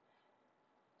clear.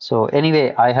 So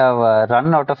anyway, I have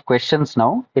run out of questions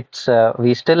now. It's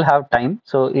we still have time.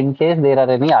 So in case there are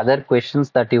any other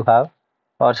questions that you have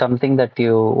or something that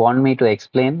you want me to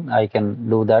explain, I can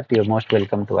do that. You're most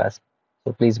welcome to ask.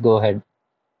 So please go ahead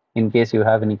in case you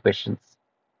have any questions.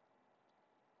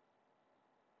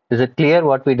 Is it clear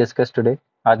what we discussed today?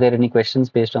 Are there any questions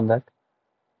based on that?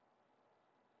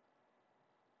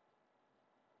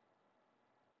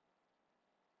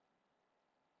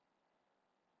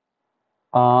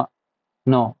 Uh,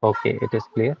 no. Okay, it is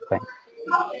clear. Fine.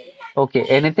 Okay,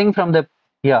 anything from the,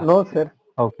 yeah, No, sir.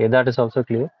 okay, that is also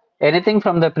clear. Anything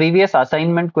from the previous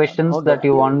assignment questions No that doubt.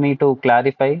 you want me to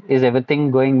clarify? Is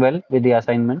everything going well with the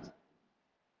assignments?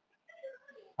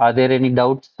 Are there any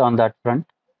doubts on that front?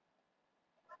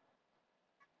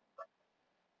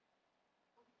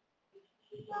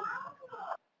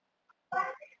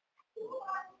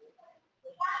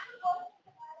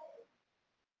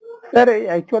 Sir,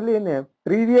 actually in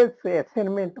previous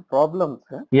assignment problems,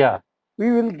 Yeah,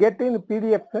 we will get in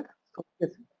PDF, sir. So,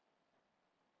 yes.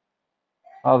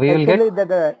 we will get. Actually,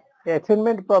 that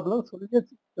assignment problem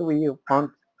solutions we found.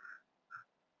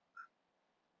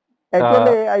 Uh,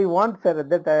 Actually, I want, sir,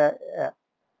 that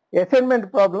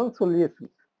assignment problem solutions.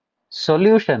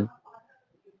 Solution.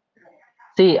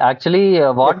 See, actually,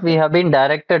 Yes, what we sir. have been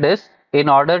directed is in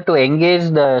order to engage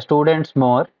the students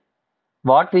more,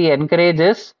 what we encourage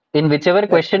is in whichever Yes,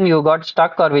 sir. question you got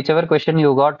stuck or whichever question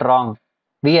you got wrong,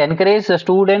 we encourage the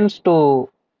students to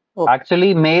Okay.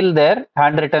 actually mail their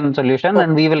handwritten solution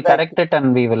and Okay. we will Right. correct it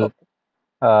and we will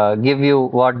Okay. give you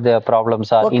what the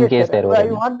problems are in Okay, case sir. there were I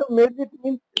any. want to mail it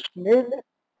means mail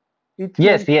which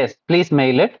Yes, mail, sir? yes, please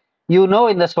mail it. You know,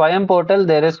 in the Swayam portal,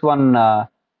 there is one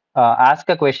ask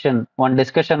a question, one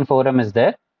discussion forum is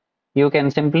there. You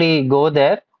can simply go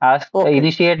there, ask, Okay.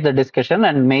 initiate the discussion,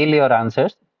 and mail your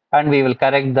answers, and we will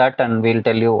correct that and we'll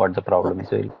tell you what the problem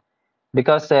Okay. is.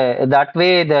 Because that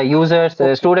way the users,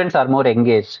 Okay. students are more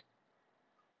engaged.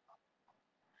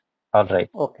 All right.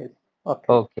 Okay. Okay.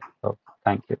 Okay. Okay.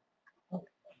 Thank you.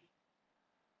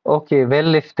 Okay.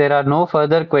 Well, if there are no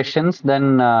further questions,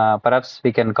 then perhaps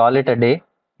we can call it a day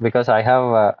because I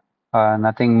have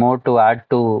nothing more to add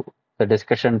to the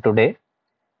discussion today.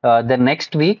 The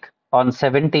next week on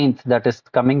 17th, that is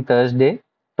coming Thursday,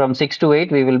 from 6 to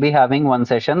 8, we will be having one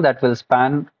session that will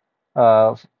span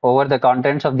over the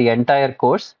contents of the entire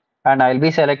course. And I'll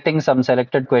be selecting some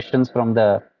selected questions from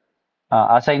the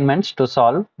assignments to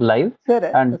solve live.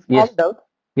 Sir, And a small yes, doubt.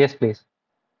 yes, please.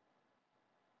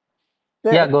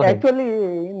 Yeah, Sir, go ahead.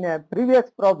 actually in a previous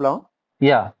problem,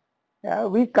 Yeah,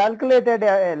 we calculated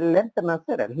a length, no,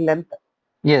 sir, length,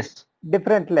 yes,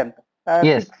 different length,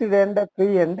 yes, fixed end,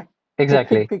 free end, fixed,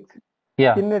 exactly. fixed,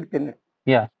 Yeah, pinned, pinned.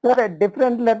 yeah, Sir, a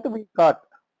different length we got.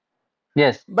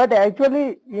 yes, But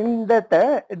actually in that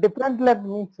different length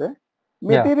means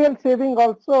yeah, material saving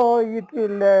also it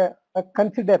will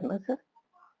consider, no, sir?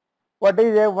 What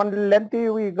is one length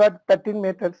we got 13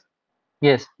 meters,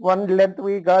 yes, one length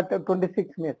we got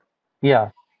 26 meters. yeah.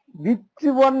 Which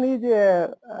one is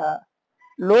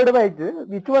load wise,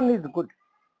 which one is good?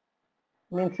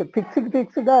 Means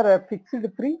fixed or fixed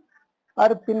free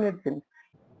or pinned pin.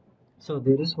 So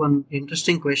there is one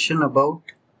interesting question about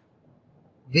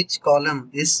which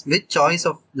choice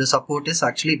of the support is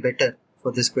actually better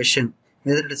for this question,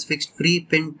 whether it is fixed free,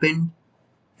 pinned,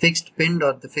 fixed pinned,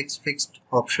 or the fixed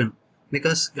option.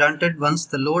 Because granted, once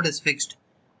the load is fixed,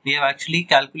 we have actually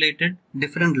calculated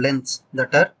different lengths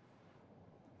that are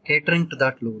catering to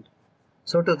that load.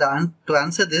 So to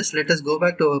answer this, let us go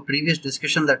back to our previous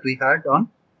discussion that we had on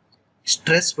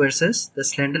stress versus the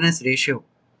slenderness ratio.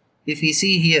 If we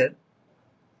see here,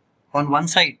 on one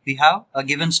side we have a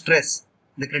given stress,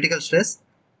 the critical stress,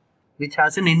 which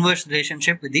has an inverse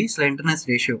relationship with the slenderness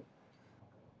ratio.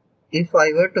 If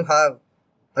I were to have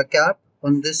a cap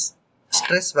on this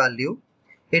stress value,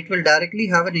 it will directly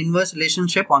have an inverse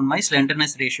relationship on my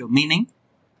slenderness ratio, meaning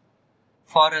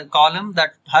for a column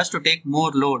that has to take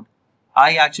more load,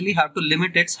 I actually have to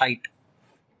limit its height.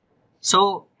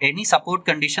 So any support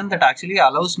condition that actually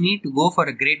allows me to go for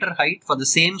a greater height for the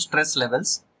same stress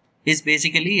levels is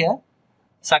basically a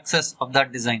success of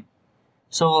that design.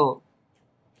 So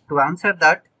to answer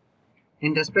that,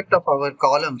 in respect of our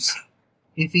columns,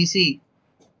 if we see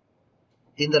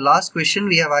in the last question,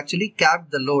 we have actually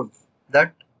capped the load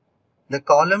that the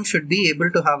column should be able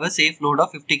to have a safe load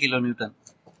of 50 kilonewton.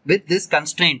 With this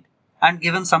constraint and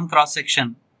given some cross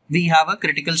section, we have a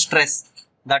critical stress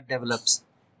that develops.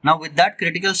 Now with that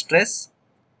critical stress,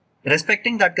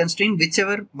 respecting that constraint,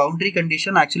 whichever boundary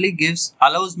condition actually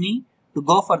allows me to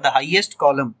go for the highest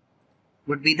column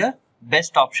would be the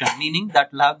best option, meaning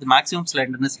that will have the maximum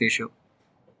slenderness ratio.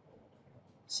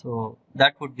 So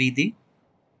that would be the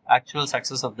actual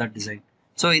success of that design.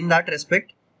 So in that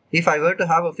respect, if I were to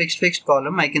have a fixed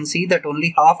column, I can see that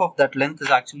only half of that length is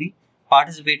actually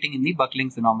participating in the buckling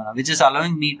phenomena, which is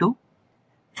allowing me to,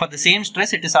 for the same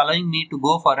stress, it is allowing me to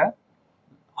go for a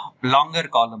longer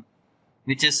column,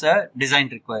 which is a design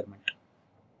requirement.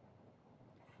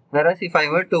 Whereas if I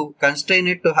were to constrain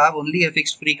it to have only a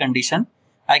fixed free condition,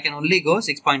 I can only go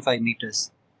 6.5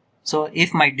 meters. So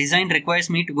if my design requires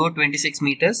me to go 26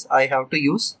 meters, I have to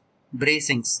use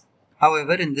bracings.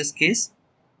 However, in this case,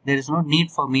 there is no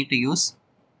need for me to use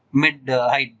mid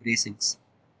height bracings.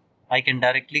 I can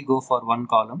directly go for one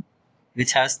column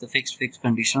which has the fixed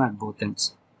condition at both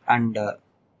ends and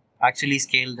actually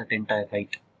scale that entire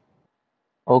height.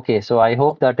 Okay, so I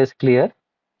hope that is clear.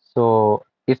 So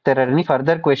if there are any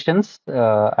further questions,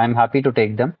 I'm happy to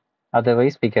take them.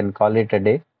 Otherwise, we can call it a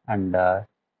day and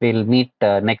we'll meet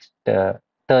next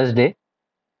Thursday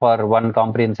for one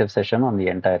comprehensive session on the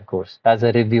entire course as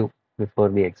a review before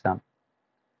the exam.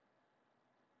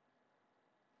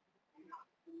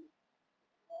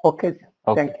 Okay,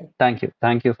 Okay. thank you. Thank you.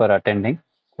 Thank you for attending.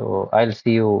 So I'll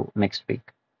see you next week.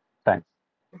 Thanks.